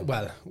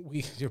 Well,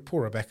 your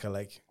poor Rebecca,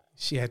 like,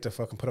 she had to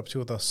fucking put up 2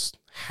 of us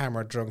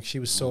hammered drunk. She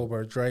was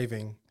sober,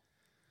 driving.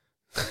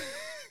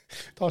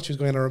 Thought she was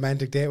going on a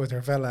romantic date with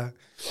her fella.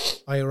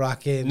 I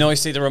rock in. No, I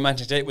see the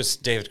romantic date was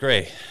David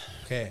Gray.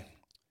 Okay.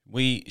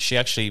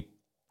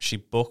 She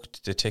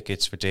booked the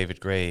tickets for David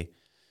Gray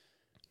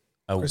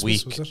a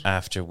Christmas, week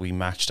after we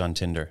matched on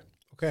Tinder.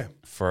 Okay.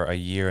 For a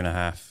year and a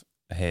half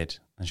ahead.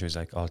 And she was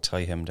like, I'll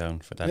tie him down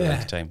for that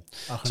length of time.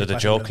 So the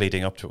back joke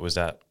leading up to it was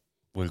that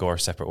we'll go our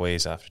separate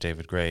ways after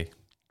David Gray.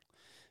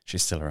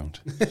 She's still around.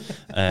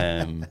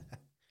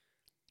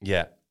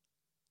 Yeah.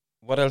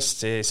 What else?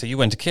 So you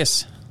went to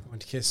Kiss. I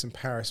went to Kiss in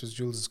Paris. It was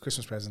Jules'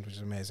 Christmas present, which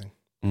is amazing.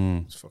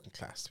 It was fucking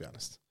class, to be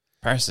honest.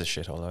 Paris is a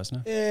shithole, though,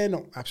 isn't it?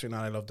 No, absolutely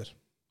not. I loved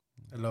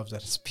it.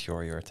 It's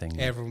pure your thing.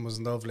 Everyone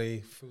was lovely.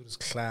 Food was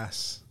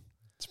class.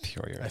 It's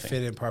pure your I thing.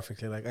 fit in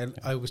perfectly. Like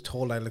I was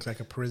told I looked like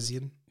a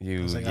Parisian.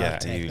 You,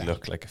 like, you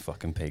look like a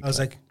fucking pig. I was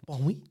like,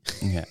 bon oui.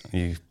 Yeah,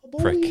 you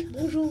Bon prick. oui,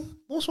 bonjour,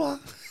 bonsoir.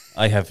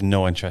 I have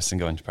no interest in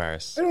going to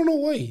Paris. I don't know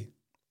why.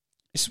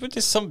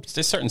 There's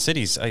certain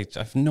cities I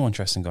have no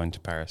interest in going to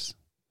Paris.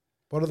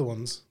 What are the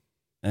ones?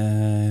 I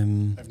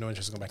have no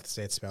interest in going back to the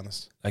States, to be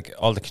honest. Like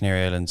all the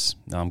Canary Islands.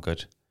 No, I'm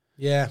good.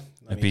 Yeah.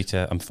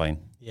 Ibiza, I'm fine.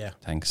 Yeah.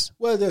 Thanks.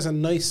 Well, there's a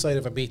nice side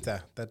of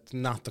Ibiza that's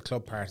not the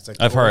club part. It's like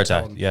I've heard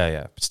that. town.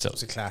 Yeah, but still.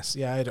 It's a class.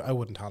 Yeah, I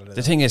wouldn't holiday.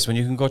 The thing is, when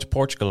you can go to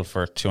Portugal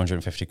for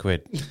 250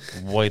 quid,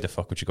 why the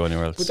fuck would you go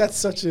anywhere else? But that's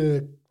such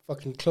a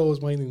fucking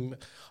closed-minded.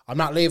 I'm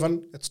not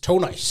leaving. It's too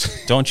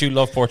nice. Don't you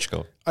love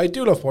Portugal? I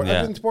do love Portugal.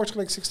 Yeah. I've been to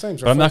Portugal like 6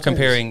 times. But I'm not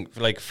comparing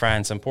like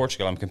France and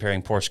Portugal. I'm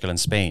comparing Portugal and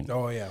Spain.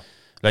 Oh, yeah.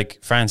 Like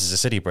France is a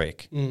city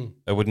break.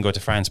 I wouldn't go to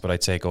France, but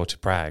I'd say go to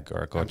Prague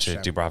or go to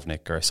Amsterdam.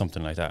 Dubrovnik or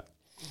something like that.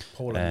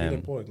 Poland. You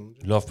like Poland?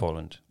 Love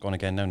Poland. Going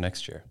again now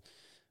next year.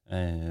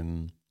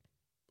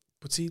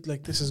 But see,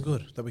 like, this is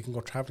good that we can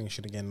go traveling and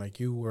shit again. Like,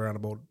 you were on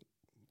about,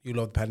 you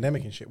love the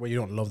pandemic and shit. Well, you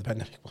don't love the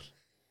pandemic, but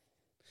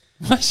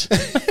What?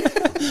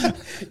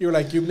 you were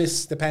like, you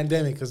miss the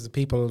pandemic because the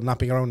people not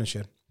being around and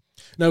shit.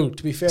 No,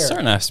 to be fair,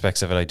 Certain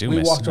aspects of it I do we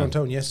miss. walked no. around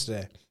town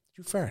yesterday. Did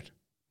you fart?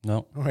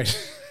 No. All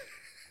right.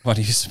 What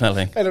are you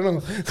smelling? I don't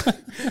know.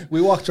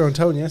 We walked around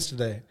town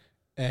yesterday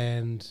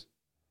and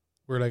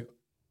we're like,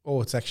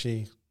 oh, it's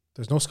actually,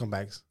 there's no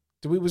scumbags.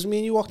 Was it me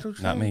and you walked through?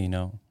 Not me,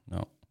 no.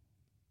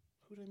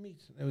 Who did I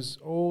meet? It was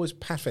always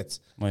Pat Fitz.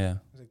 Oh, yeah.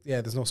 I was like,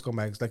 yeah, there's no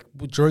scumbags. Like,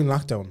 during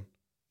lockdown,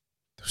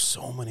 there's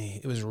so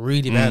many. It was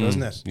really bad,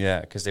 wasn't it?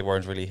 Yeah, because they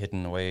weren't really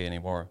hidden away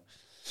anymore.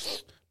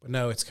 But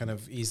now it's kind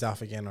of eased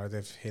off again, or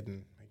they've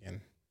hidden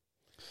again.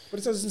 But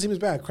it doesn't seem as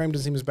bad. Crime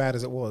doesn't seem as bad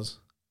as it was.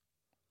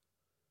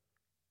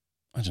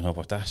 I don't know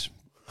about that.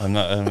 I'm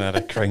not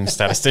a crime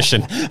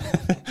statistician.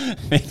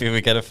 Maybe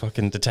we get a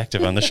fucking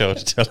detective on the show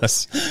to tell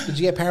us. Did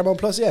you get Paramount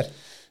Plus yet?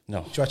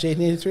 No. Did you watch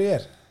 1883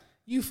 yet?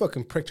 You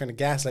fucking prick trying to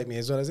gaslight me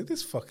as well. I was like,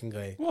 this fucking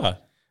guy.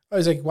 What? I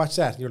was like, watch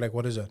that. And you're like,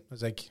 what is it? I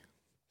was like,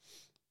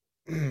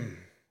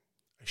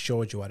 I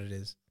showed you what it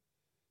is.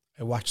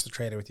 I watched the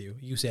trailer with you.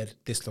 You said,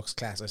 this looks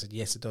class. I said,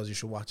 yes, it does. You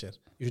should watch it.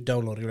 You should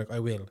download it. You're like, I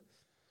will.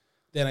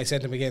 Then I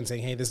sent him again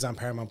saying, hey, this is on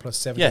Paramount Plus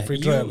 7 free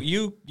trial.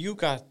 you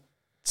got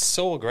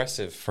so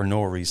aggressive for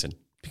no reason.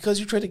 Because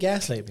you tried to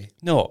gaslight me.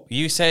 No,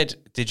 you said,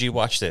 did you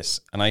watch this?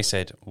 And I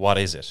said, what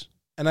is it?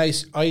 And I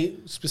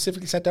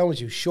specifically sat down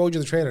with you, showed you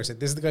the trailer, said,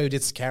 this is the guy who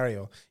did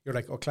Sicario. You're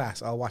like, oh,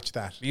 class, I'll watch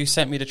that. You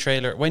sent me the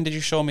trailer. When did you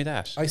show me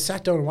that? I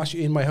sat down and watched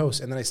you in my house,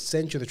 and then I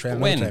sent you the trailer.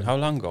 When? another time. How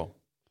long ago?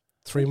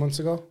 3 months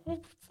ago.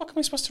 What the fuck am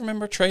I supposed to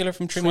remember a trailer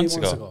from 3 months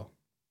ago?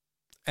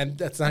 And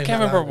that's not I even can't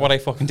that remember long what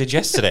ago. I fucking did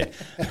yesterday.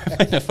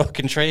 In a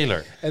fucking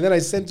trailer. And then I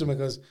sent him, I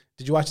goes,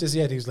 did you watch this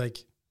yet? He was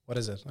like, what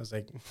is it? I was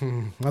like,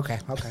 okay.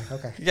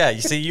 Yeah,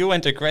 you see, you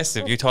went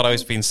aggressive. You thought I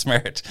was being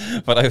smart,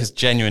 but I was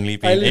genuinely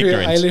I being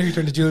ignorant. literally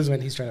turned to Jules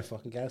when he's trying to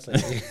fucking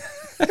gaslight me.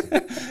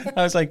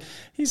 I was like,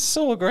 he's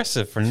so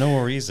aggressive for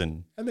no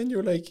reason. And then you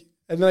were like,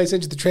 and then I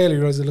sent you the trailer,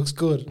 you realized it looks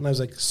good. And I was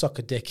like, suck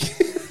a dick.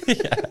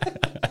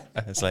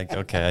 I was like,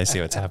 okay, I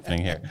see what's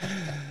happening here.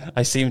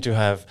 I seem to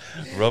have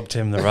rubbed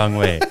him the wrong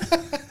way.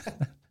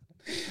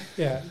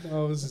 Yeah.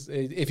 No,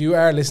 if you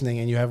are listening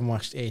and you haven't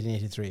watched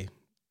 1883,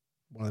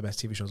 one of the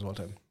best TV shows of all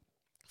time.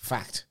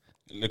 Fact.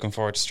 Looking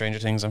forward to Stranger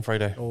Things on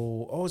Friday.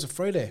 Oh, it's a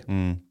Friday.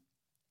 Mm.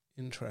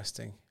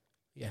 Interesting.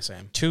 Yes, I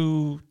am.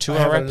 2 I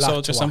have hour a lot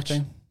episodes to or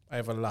something. watch. I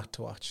have a lot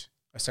to watch.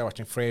 I started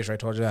watching Frasier. I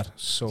told you that.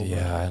 So good.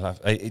 Yeah, I love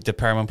the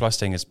Paramount Plus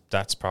thing.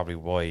 That's probably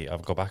why I'll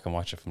go back and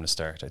watch it from the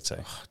start. I'd say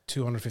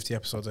 250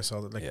 episodes. I saw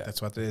that. Like Yeah.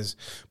 that's what it is.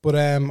 But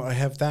I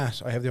have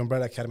that. I have the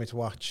Umbrella Academy to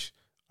watch.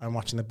 I'm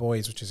watching The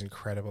Boys, which is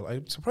incredible.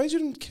 I'm surprised you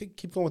didn't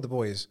keep going with The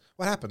Boys.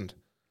 What happened?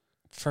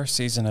 first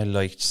season I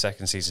liked.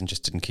 Second season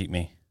just didn't keep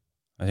me.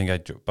 I think I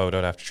bowed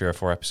out after 3 or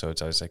 4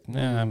 episodes. I was like,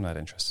 nah, I'm not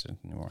interested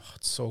anymore. Oh,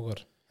 it's so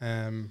good.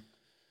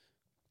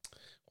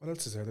 What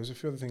else is there? There's a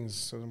few other things.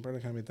 So Umbrella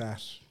Academy,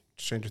 that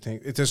Stranger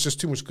Things. There's just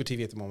too much good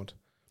TV at the moment.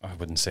 I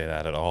wouldn't say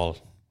that at all.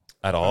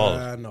 At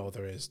all. No,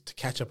 there is. To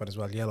catch up on as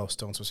well.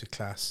 Yellowstone's supposed to be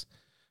class.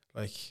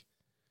 Like,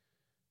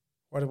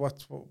 what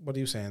are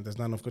you saying? There's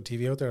not enough good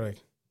TV out there, like.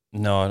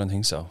 No, I don't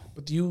think so.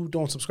 But you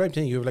don't subscribe to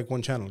anything. You have like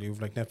one channel. You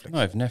have like Netflix. No,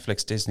 I have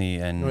Netflix, Disney,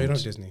 and... No, you don't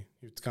have Disney.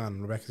 It's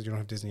gone. Rebecca said you don't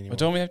have Disney anymore. Oh,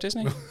 don't we have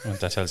Disney? Well,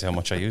 that tells you how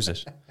much I use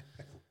it.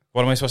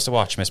 What am I supposed to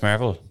watch? Miss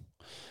Marvel?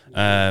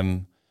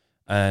 And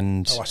I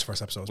watched the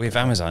first episode. we have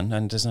Amazon,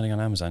 and there's nothing on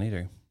Amazon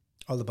either.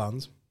 All the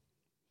Bonds.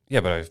 Yeah,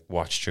 but I've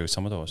watched through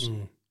some of those.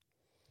 Mm.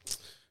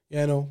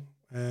 Yeah, no.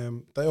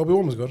 The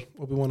Obi-Wan was good.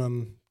 Obi-Wan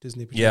on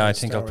Disney. Yeah, I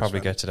think I'll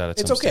probably get to that at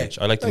It's some okay. stage.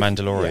 I like The Like,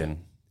 Mandalorian.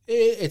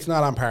 It's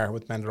not on par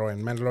with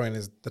Mandalorian. Mandalorian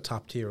is the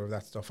top tier of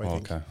that stuff, I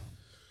think. Okay.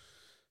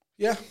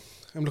 Yeah,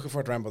 I'm looking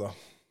forward to Rambo, though.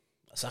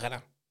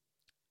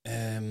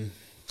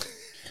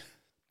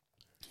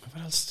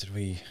 What else did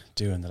we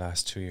do in the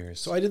last 2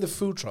 years? So I did the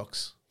food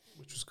trucks,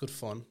 which was good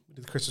fun. We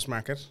did the Christmas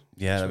market.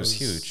 yeah, which that was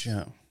huge.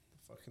 Yeah.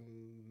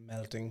 Fucking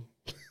melting.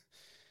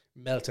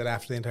 Melted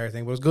after the entire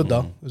thing. But it was good,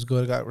 though. It was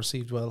good. It got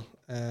received well.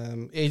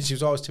 Agency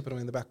was always tipping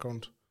away in the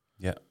background.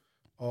 Yeah.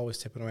 Always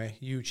tipping away.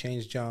 You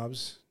changed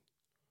jobs.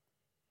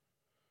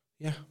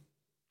 Yeah.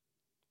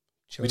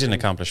 We didn't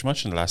accomplish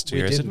much in the last 2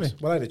 years, did we?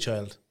 Well, I had a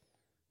child.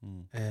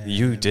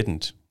 You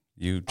didn't.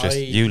 You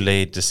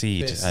laid the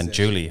seed, This and is-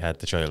 Julie had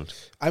the child.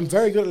 I'm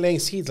very good at laying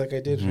seeds like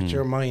I did with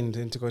your mind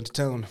into going to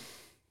town.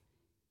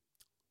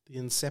 The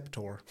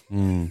Inceptor.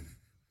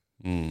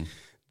 The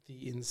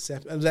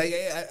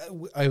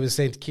Incept. I was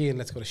saying to Cian,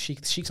 let's go to Chic.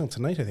 The Chic's on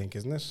tonight, I think,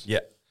 isn't it? Yeah.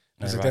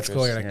 I was like, let's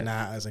go. You're like,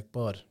 nah. I was like,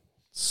 bud,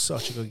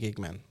 such a good gig,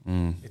 man.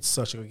 It's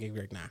such a good gig.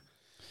 You're like, nah.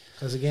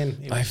 Because again,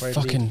 it I was have Friday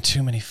fucking league.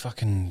 too many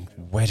fucking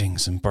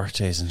weddings and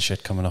birthdays and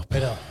shit coming up. I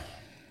know.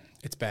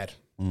 It's bad.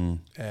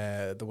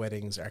 The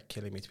weddings are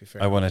killing me, to be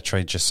fair. I want to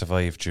try just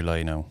survive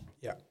July now.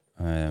 Yeah.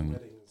 Um,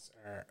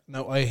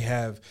 No,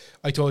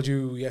 I told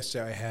you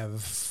yesterday I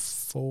have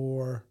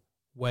 4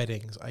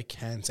 weddings I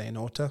can say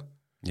no to,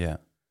 yeah.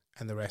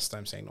 and the rest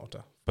I'm saying no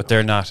to. But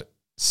they're not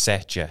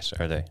set yet,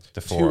 are they?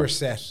 The 4? 2 are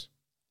set.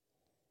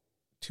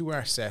 2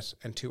 are set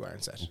and 2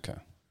 aren't set. Okay.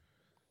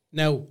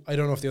 Now, I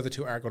don't know if the other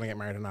 2 are going to get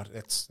married or not.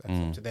 That's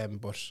up to them,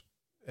 but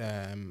 2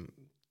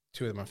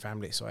 of them are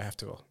family, so I have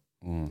to go.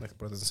 Like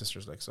brothers and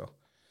sisters, like so.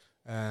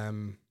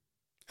 And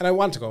I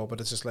want to go,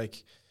 but it's just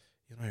like,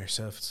 you know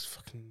yourself, it's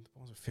fucking,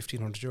 what was it,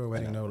 €1,500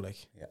 wedding now, like.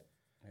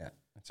 Yeah,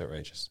 it's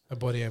outrageous. A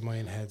buddy of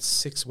mine had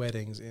 6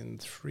 weddings in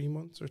 3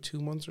 months or 2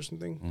 months or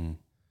something.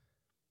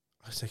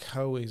 I was like,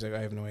 how? He's like,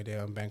 I have no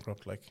idea. I'm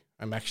bankrupt. Like,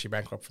 I'm actually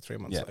bankrupt for 3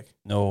 months. Yeah. Like,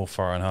 No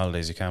foreign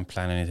holidays. You can't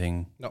plan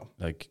anything. no.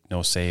 Like,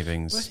 no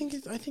savings.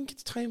 But I think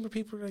it's time where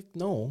people are like,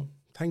 no,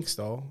 thanks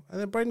though. And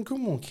then bride and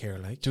groom won't care.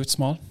 Like, Do it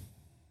small.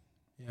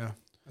 yeah,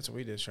 that's what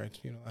we did, right?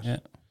 You know that.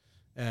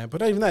 Yeah.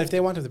 But even that, if they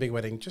wanted the big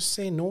wedding, just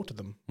say no to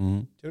them. Do you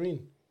know what I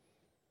mean?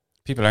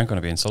 People aren't going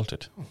to be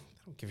insulted. Oh,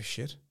 they don't give a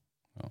shit.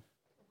 No.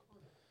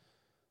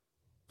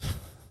 It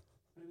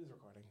is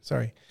recording.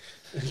 Sorry.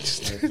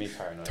 Just Me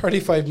paranoid.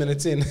 35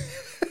 minutes in.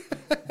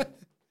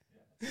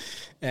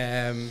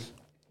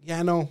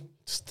 Yeah, no.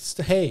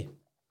 Just hey,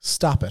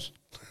 stop it.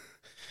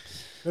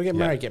 Go get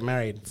married, get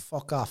married.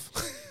 Fuck off.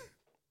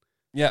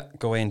 Yeah,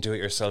 go away and do it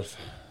yourself.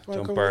 Well,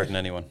 Don't go burden away.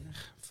 anyone.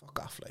 Fuck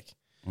off, like.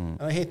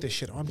 And I hate this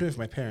shit. Oh, I'm doing it for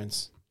my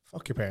parents.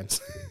 Fuck your parents.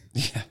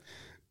 Yeah.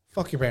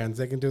 Fuck your parents.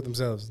 They can do it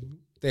themselves.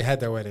 They had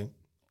their wedding.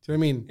 Do you know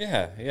what I mean?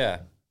 Yeah.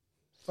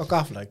 Fuck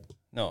off, like.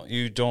 No,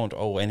 you don't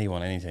owe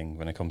anyone anything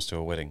when it comes to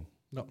a wedding.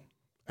 No.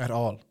 At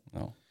all.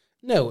 No.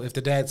 No, if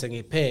the dad's saying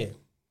you pay,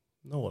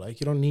 no, like,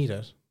 you don't need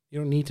it. You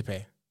don't need to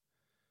pay.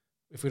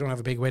 If we don't have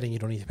a big wedding, you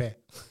don't need to pay.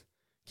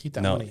 Keep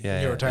that money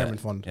in your retirement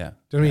fund. Yeah.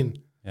 Do you know what I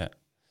mean? Yeah.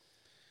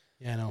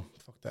 Yeah, no,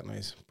 fuck that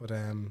noise. But did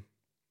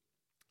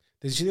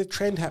you see the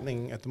trend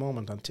happening at the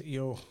moment on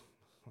you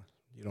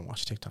don't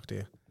watch TikTok, do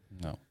you?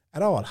 No.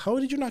 At all. How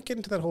did you not get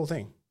into that whole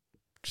thing?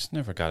 Just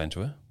never got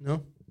into it.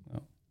 No?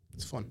 No.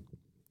 It's fun.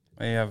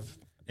 I have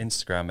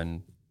Instagram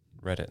and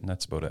Reddit, and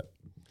that's about it.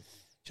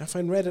 I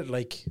find Reddit,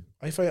 like,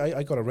 I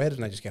go to Reddit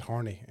and I just get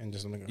horny and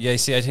just, I'm like, Yeah,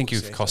 see, I think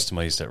you've sake,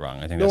 customized it wrong.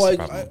 I think no, that's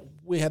the problem.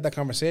 we had that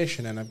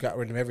conversation and I've got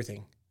rid of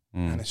everything.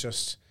 And it's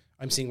just,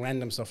 I'm seeing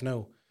random stuff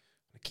now.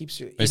 It keeps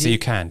you. But see, you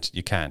can't.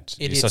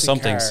 Idiots So some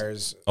in things.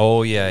 cars,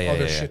 Oh, yeah.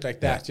 other shit like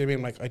that. Do you know what I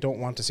mean? Like, I don't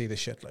want to see this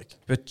shit. Like,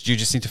 But you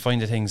just need to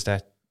find the things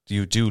that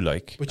you do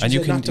like, But you and you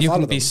said can not to you can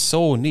follow be them.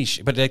 so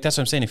niche. But like that's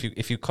what I'm saying.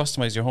 If you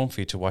customize your home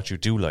feed to what you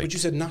do like, but you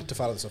said not to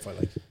follow the stuff I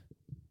like.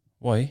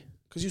 why?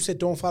 Because you said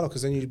don't follow,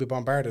 because then you'd be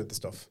bombarded with the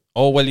stuff.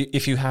 Oh well,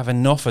 if you have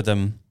enough of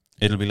them,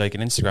 it'll be like an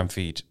Instagram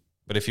feed.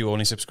 But if you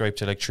only subscribe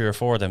to like 3 or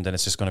 4 of them, then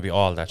it's just going to be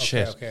all that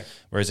shit. Okay.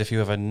 Whereas if you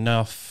have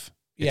enough,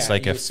 it's Yeah,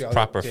 like a you'll see all the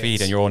proper updates.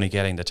 feed, and you're only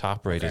getting the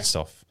top rated Okay.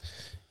 stuff.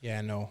 Yeah,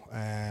 no.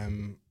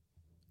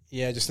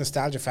 Yeah, just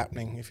nostalgia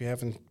fappening. If you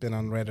haven't been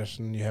on Reddit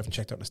and you haven't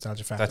checked out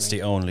nostalgia fappening, That's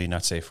the only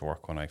not safe for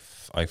work one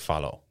I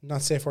follow.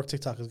 not safe work.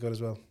 TikTok is good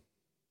as well.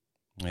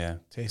 Yeah.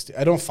 Tasty.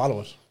 I don't follow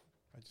it.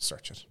 I just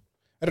search it.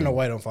 I don't know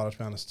why I don't follow it, to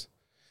be honest.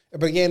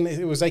 But again,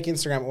 it was like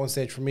Instagram at one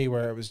stage for me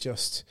where it was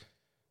just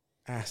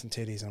ass and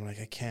titties. I'm like,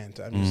 I can't.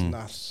 I'm just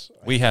not.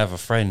 We have a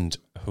friend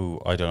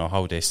who I don't know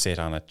how they sit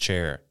on a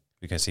chair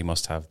because he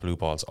must have blue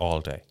balls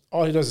all day.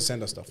 All he does is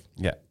send us stuff.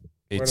 Yeah.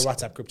 We're in a It's,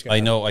 WhatsApp group together. I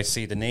know, I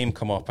see the name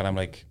come up and I'm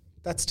like,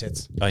 That's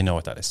tits. I know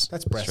what that is.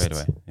 That's breasts. Straight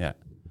away. Yeah.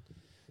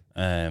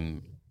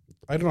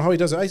 I don't know how he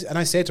does it. And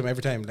I say to him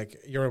every time, like,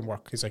 you're in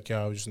work. He's like,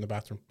 yeah, I was just in the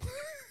bathroom.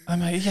 I'm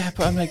like, yeah,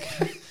 but I'm like,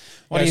 What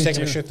what I are was you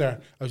taking a doing? shit there.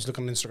 I was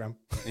looking on Instagram.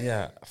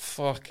 Yeah,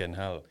 fucking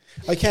hell.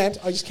 I can't.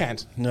 I just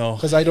can't. No.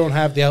 Because I don't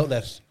have the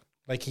outlet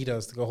like he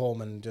does to go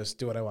home and just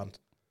do what I want.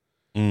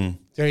 I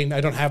mean,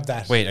 I don't have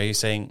that. Wait, are you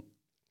saying?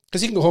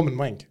 Because he can go home and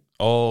wank.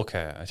 Oh,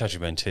 okay. I thought you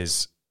meant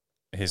his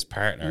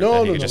partner. No, that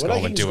he no, could no. just But go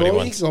like, home and he do can what he go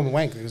wants. home and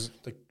wank. Because,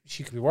 like,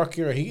 she could be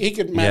working or he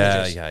could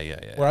manage Yeah,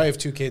 it. yeah. Where I have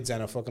 2 kids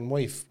and a fucking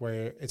wife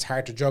where it's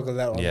hard to juggle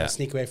that or Yeah.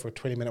 sneak away for a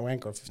 20-minute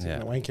wank or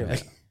 15-minute wank here. Yeah.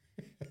 Like,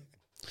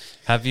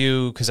 Have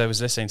you? Because I was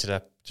listening to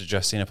the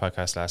Justina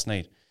podcast last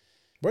night.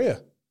 were you?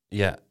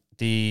 Yeah,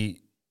 the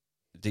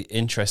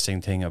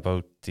interesting thing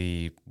about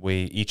the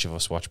way each of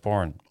us watch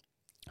porn.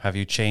 Have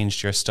you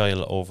changed your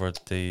style over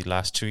the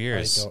last 2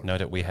 years? don't. Now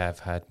that we have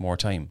had more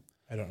time.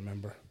 I don't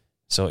remember.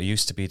 So it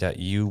used to be that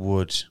you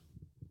would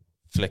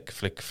flick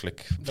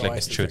No, I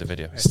it still through the flick.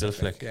 video. I Still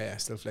flick. Yeah,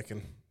 still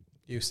flicking.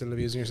 You still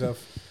abusing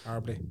yourself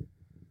horribly.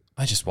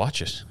 I just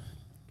watch it.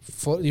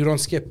 You don't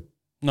skip.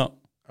 No,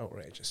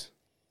 Outrageous.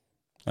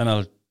 and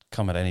I'll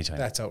come at any time.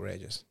 That's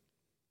outrageous.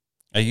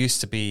 I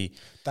used to be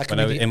That when can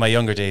I be was, in my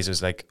younger days. It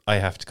was like I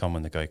have to come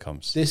when the guy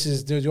comes. This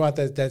is. Do you want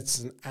that? That's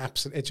an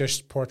absolute. It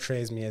just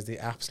portrays me as the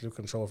absolute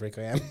control freak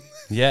I am.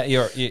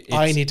 Yeah,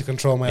 I need to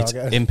control my it's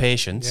organ.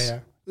 impatience. Yeah.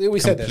 We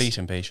said Complete this.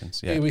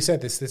 impatience. Yeah. We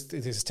said this. This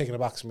is ticking a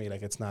box for me.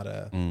 Like, it's not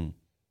a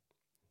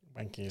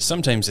wanky.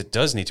 Sometimes it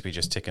does need to be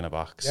just ticking a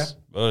box.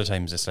 Yeah. Other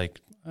times it's like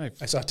I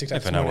saw a TikTok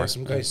Half this an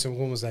morning. hour.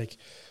 Someone was like,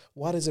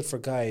 "What is it for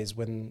guys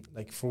when,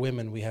 like, for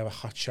women, we have a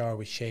hot shower,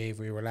 we shave,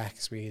 we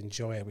relax, we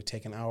enjoy it, we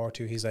take an hour or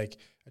two." He's like,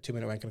 "A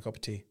 2-minute wank and a cup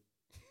of tea,"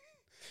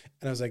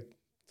 and I was like,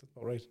 "That's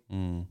about right.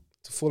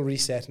 It's a full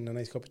reset and a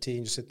nice cup of tea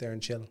and just sit there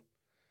and chill."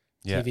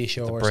 yeah, TV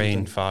show the or brain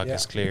something. fog Yeah.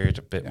 is cleared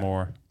a bit Yeah.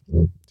 more.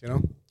 Do you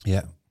know?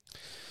 Yeah.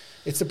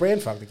 It's the brain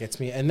fog that gets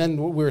me. And then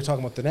we were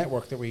talking about the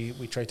network that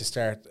we tried to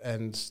start,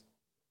 and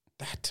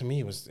that to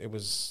me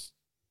was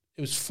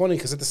funny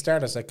because at the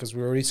start I was like, because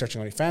we were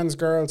researching OnlyFans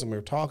girls and we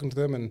were talking to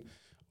them and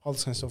all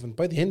this kind of stuff, and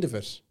by the end of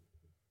it,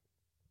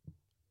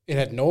 it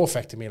had no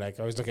effect on me. Like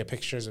I was looking at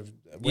pictures of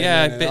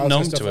women a bit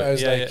numb to it. I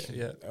was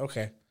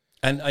okay.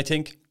 And I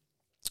think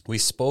we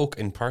spoke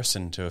in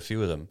person to a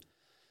few of them,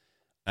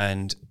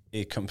 and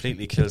it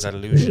completely kills that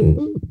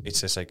illusion. It's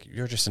just like,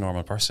 you're just a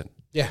normal person.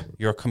 Yeah.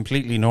 You're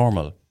completely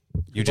normal.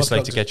 You just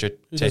like to get your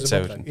tits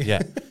out.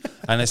 Yeah.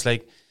 And it's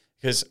like,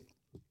 because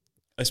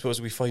I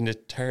suppose we find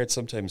it hard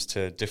sometimes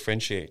to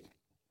differentiate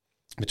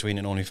between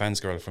an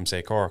OnlyFans girl from,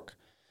 say, Cork,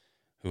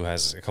 who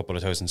has a couple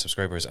of thousand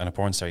subscribers, and a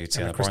porn star you'd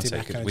see on a porn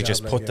site. We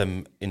just put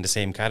them in the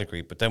same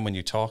category. But then when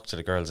you talk to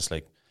the girls, it's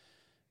like,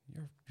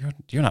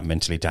 you're not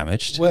mentally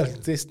damaged. Well,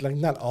 this like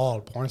not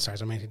all porn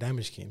stars are mentally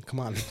damaged, Keane. Come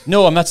on.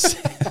 No, I'm not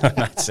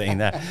saying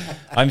that.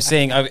 I'm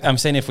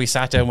saying if we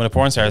sat down with a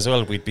porn star as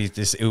well, it would be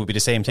the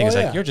same thing. It's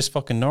like, you're just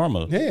fucking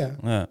normal.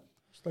 Yeah.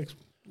 It's like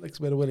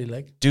a bit of willy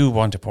leg. Do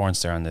want a porn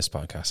star on this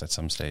podcast at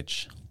some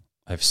stage.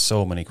 I have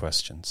so many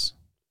questions.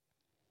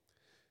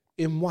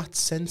 In what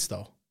sense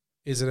though?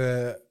 Is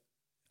it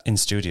in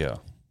studio?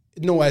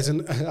 No, as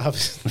in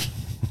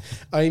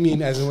I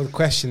mean as in with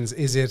questions,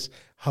 is it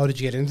how did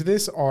you get into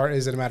this, or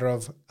is it a matter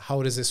of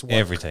how does this work?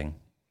 Everything.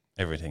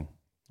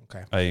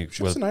 Okay.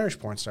 Just an Irish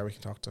porn star we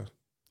can talk to.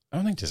 I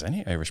don't think there's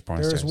any Irish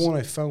porn stars. There's one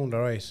I found, all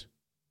right.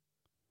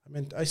 I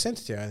mean, I sent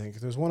it to you, I think.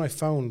 There's one I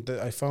found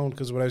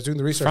because when I was doing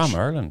the research. From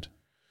Ireland?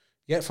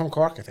 Yeah, from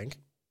Cork, I think.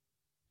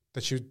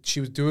 That she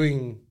was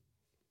doing.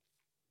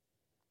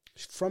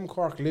 She's from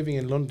Cork, living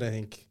in London, I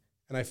think.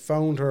 And I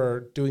found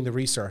her doing the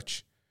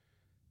research.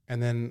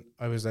 And then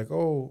I was like,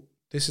 oh,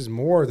 this is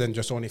more than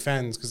just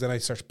OnlyFans, because then I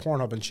searched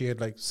Pornhub and she had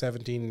like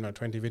 17 or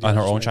 20 videos. On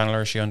her own channel,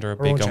 or is she under a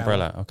big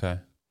umbrella? Okay.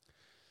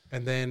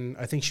 And then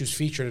I think she was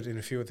featured in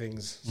a few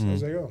things. So I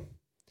was like, oh,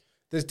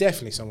 there's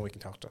definitely someone we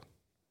can talk to.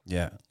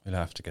 Yeah, we'll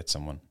have to get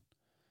someone.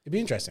 It'd be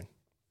interesting.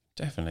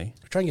 Definitely.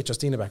 We're trying to get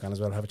Justina back on as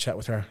well, have a chat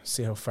with her,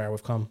 see how far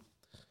we've come.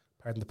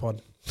 Pardon the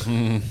pun.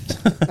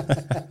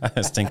 I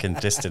was thinking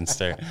distance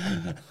there.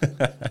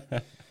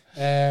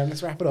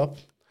 Let's wrap it up.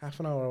 Half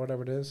an hour or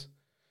whatever it is.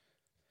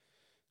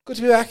 Good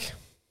to be back.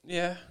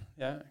 Yeah.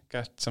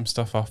 Got some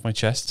stuff off my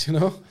chest. You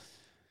know?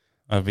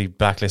 I'll be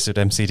blacklisted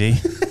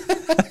MCD.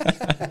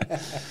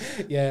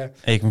 Yeah.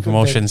 Aiken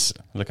Promotions,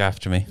 look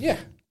after me. Yeah,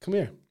 come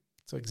here.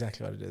 That's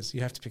exactly what it is.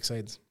 You have to pick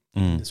sides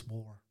in this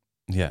war.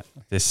 Yeah,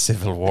 this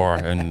civil war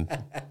in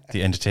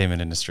the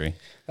entertainment industry.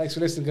 Thanks for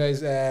listening,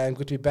 guys.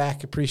 Good to be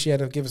back.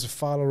 Appreciate it. Give us a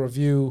follow,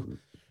 review.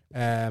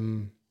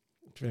 Anything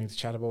to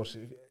chat about.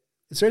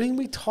 Is there anything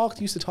we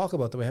used to talk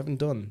about that we haven't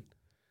done?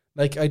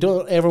 Like, I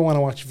don't ever want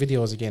to watch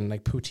videos again,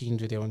 like poutine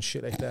video and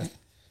shit like that.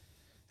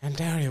 And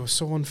Dario was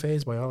so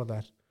unfazed by all of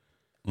that.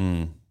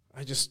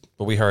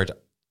 But we heard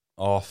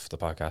off the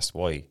podcast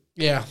why.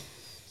 Yeah.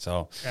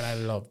 So. And I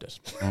loved it.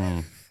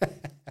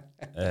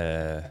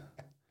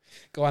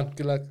 Go on.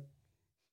 Good luck.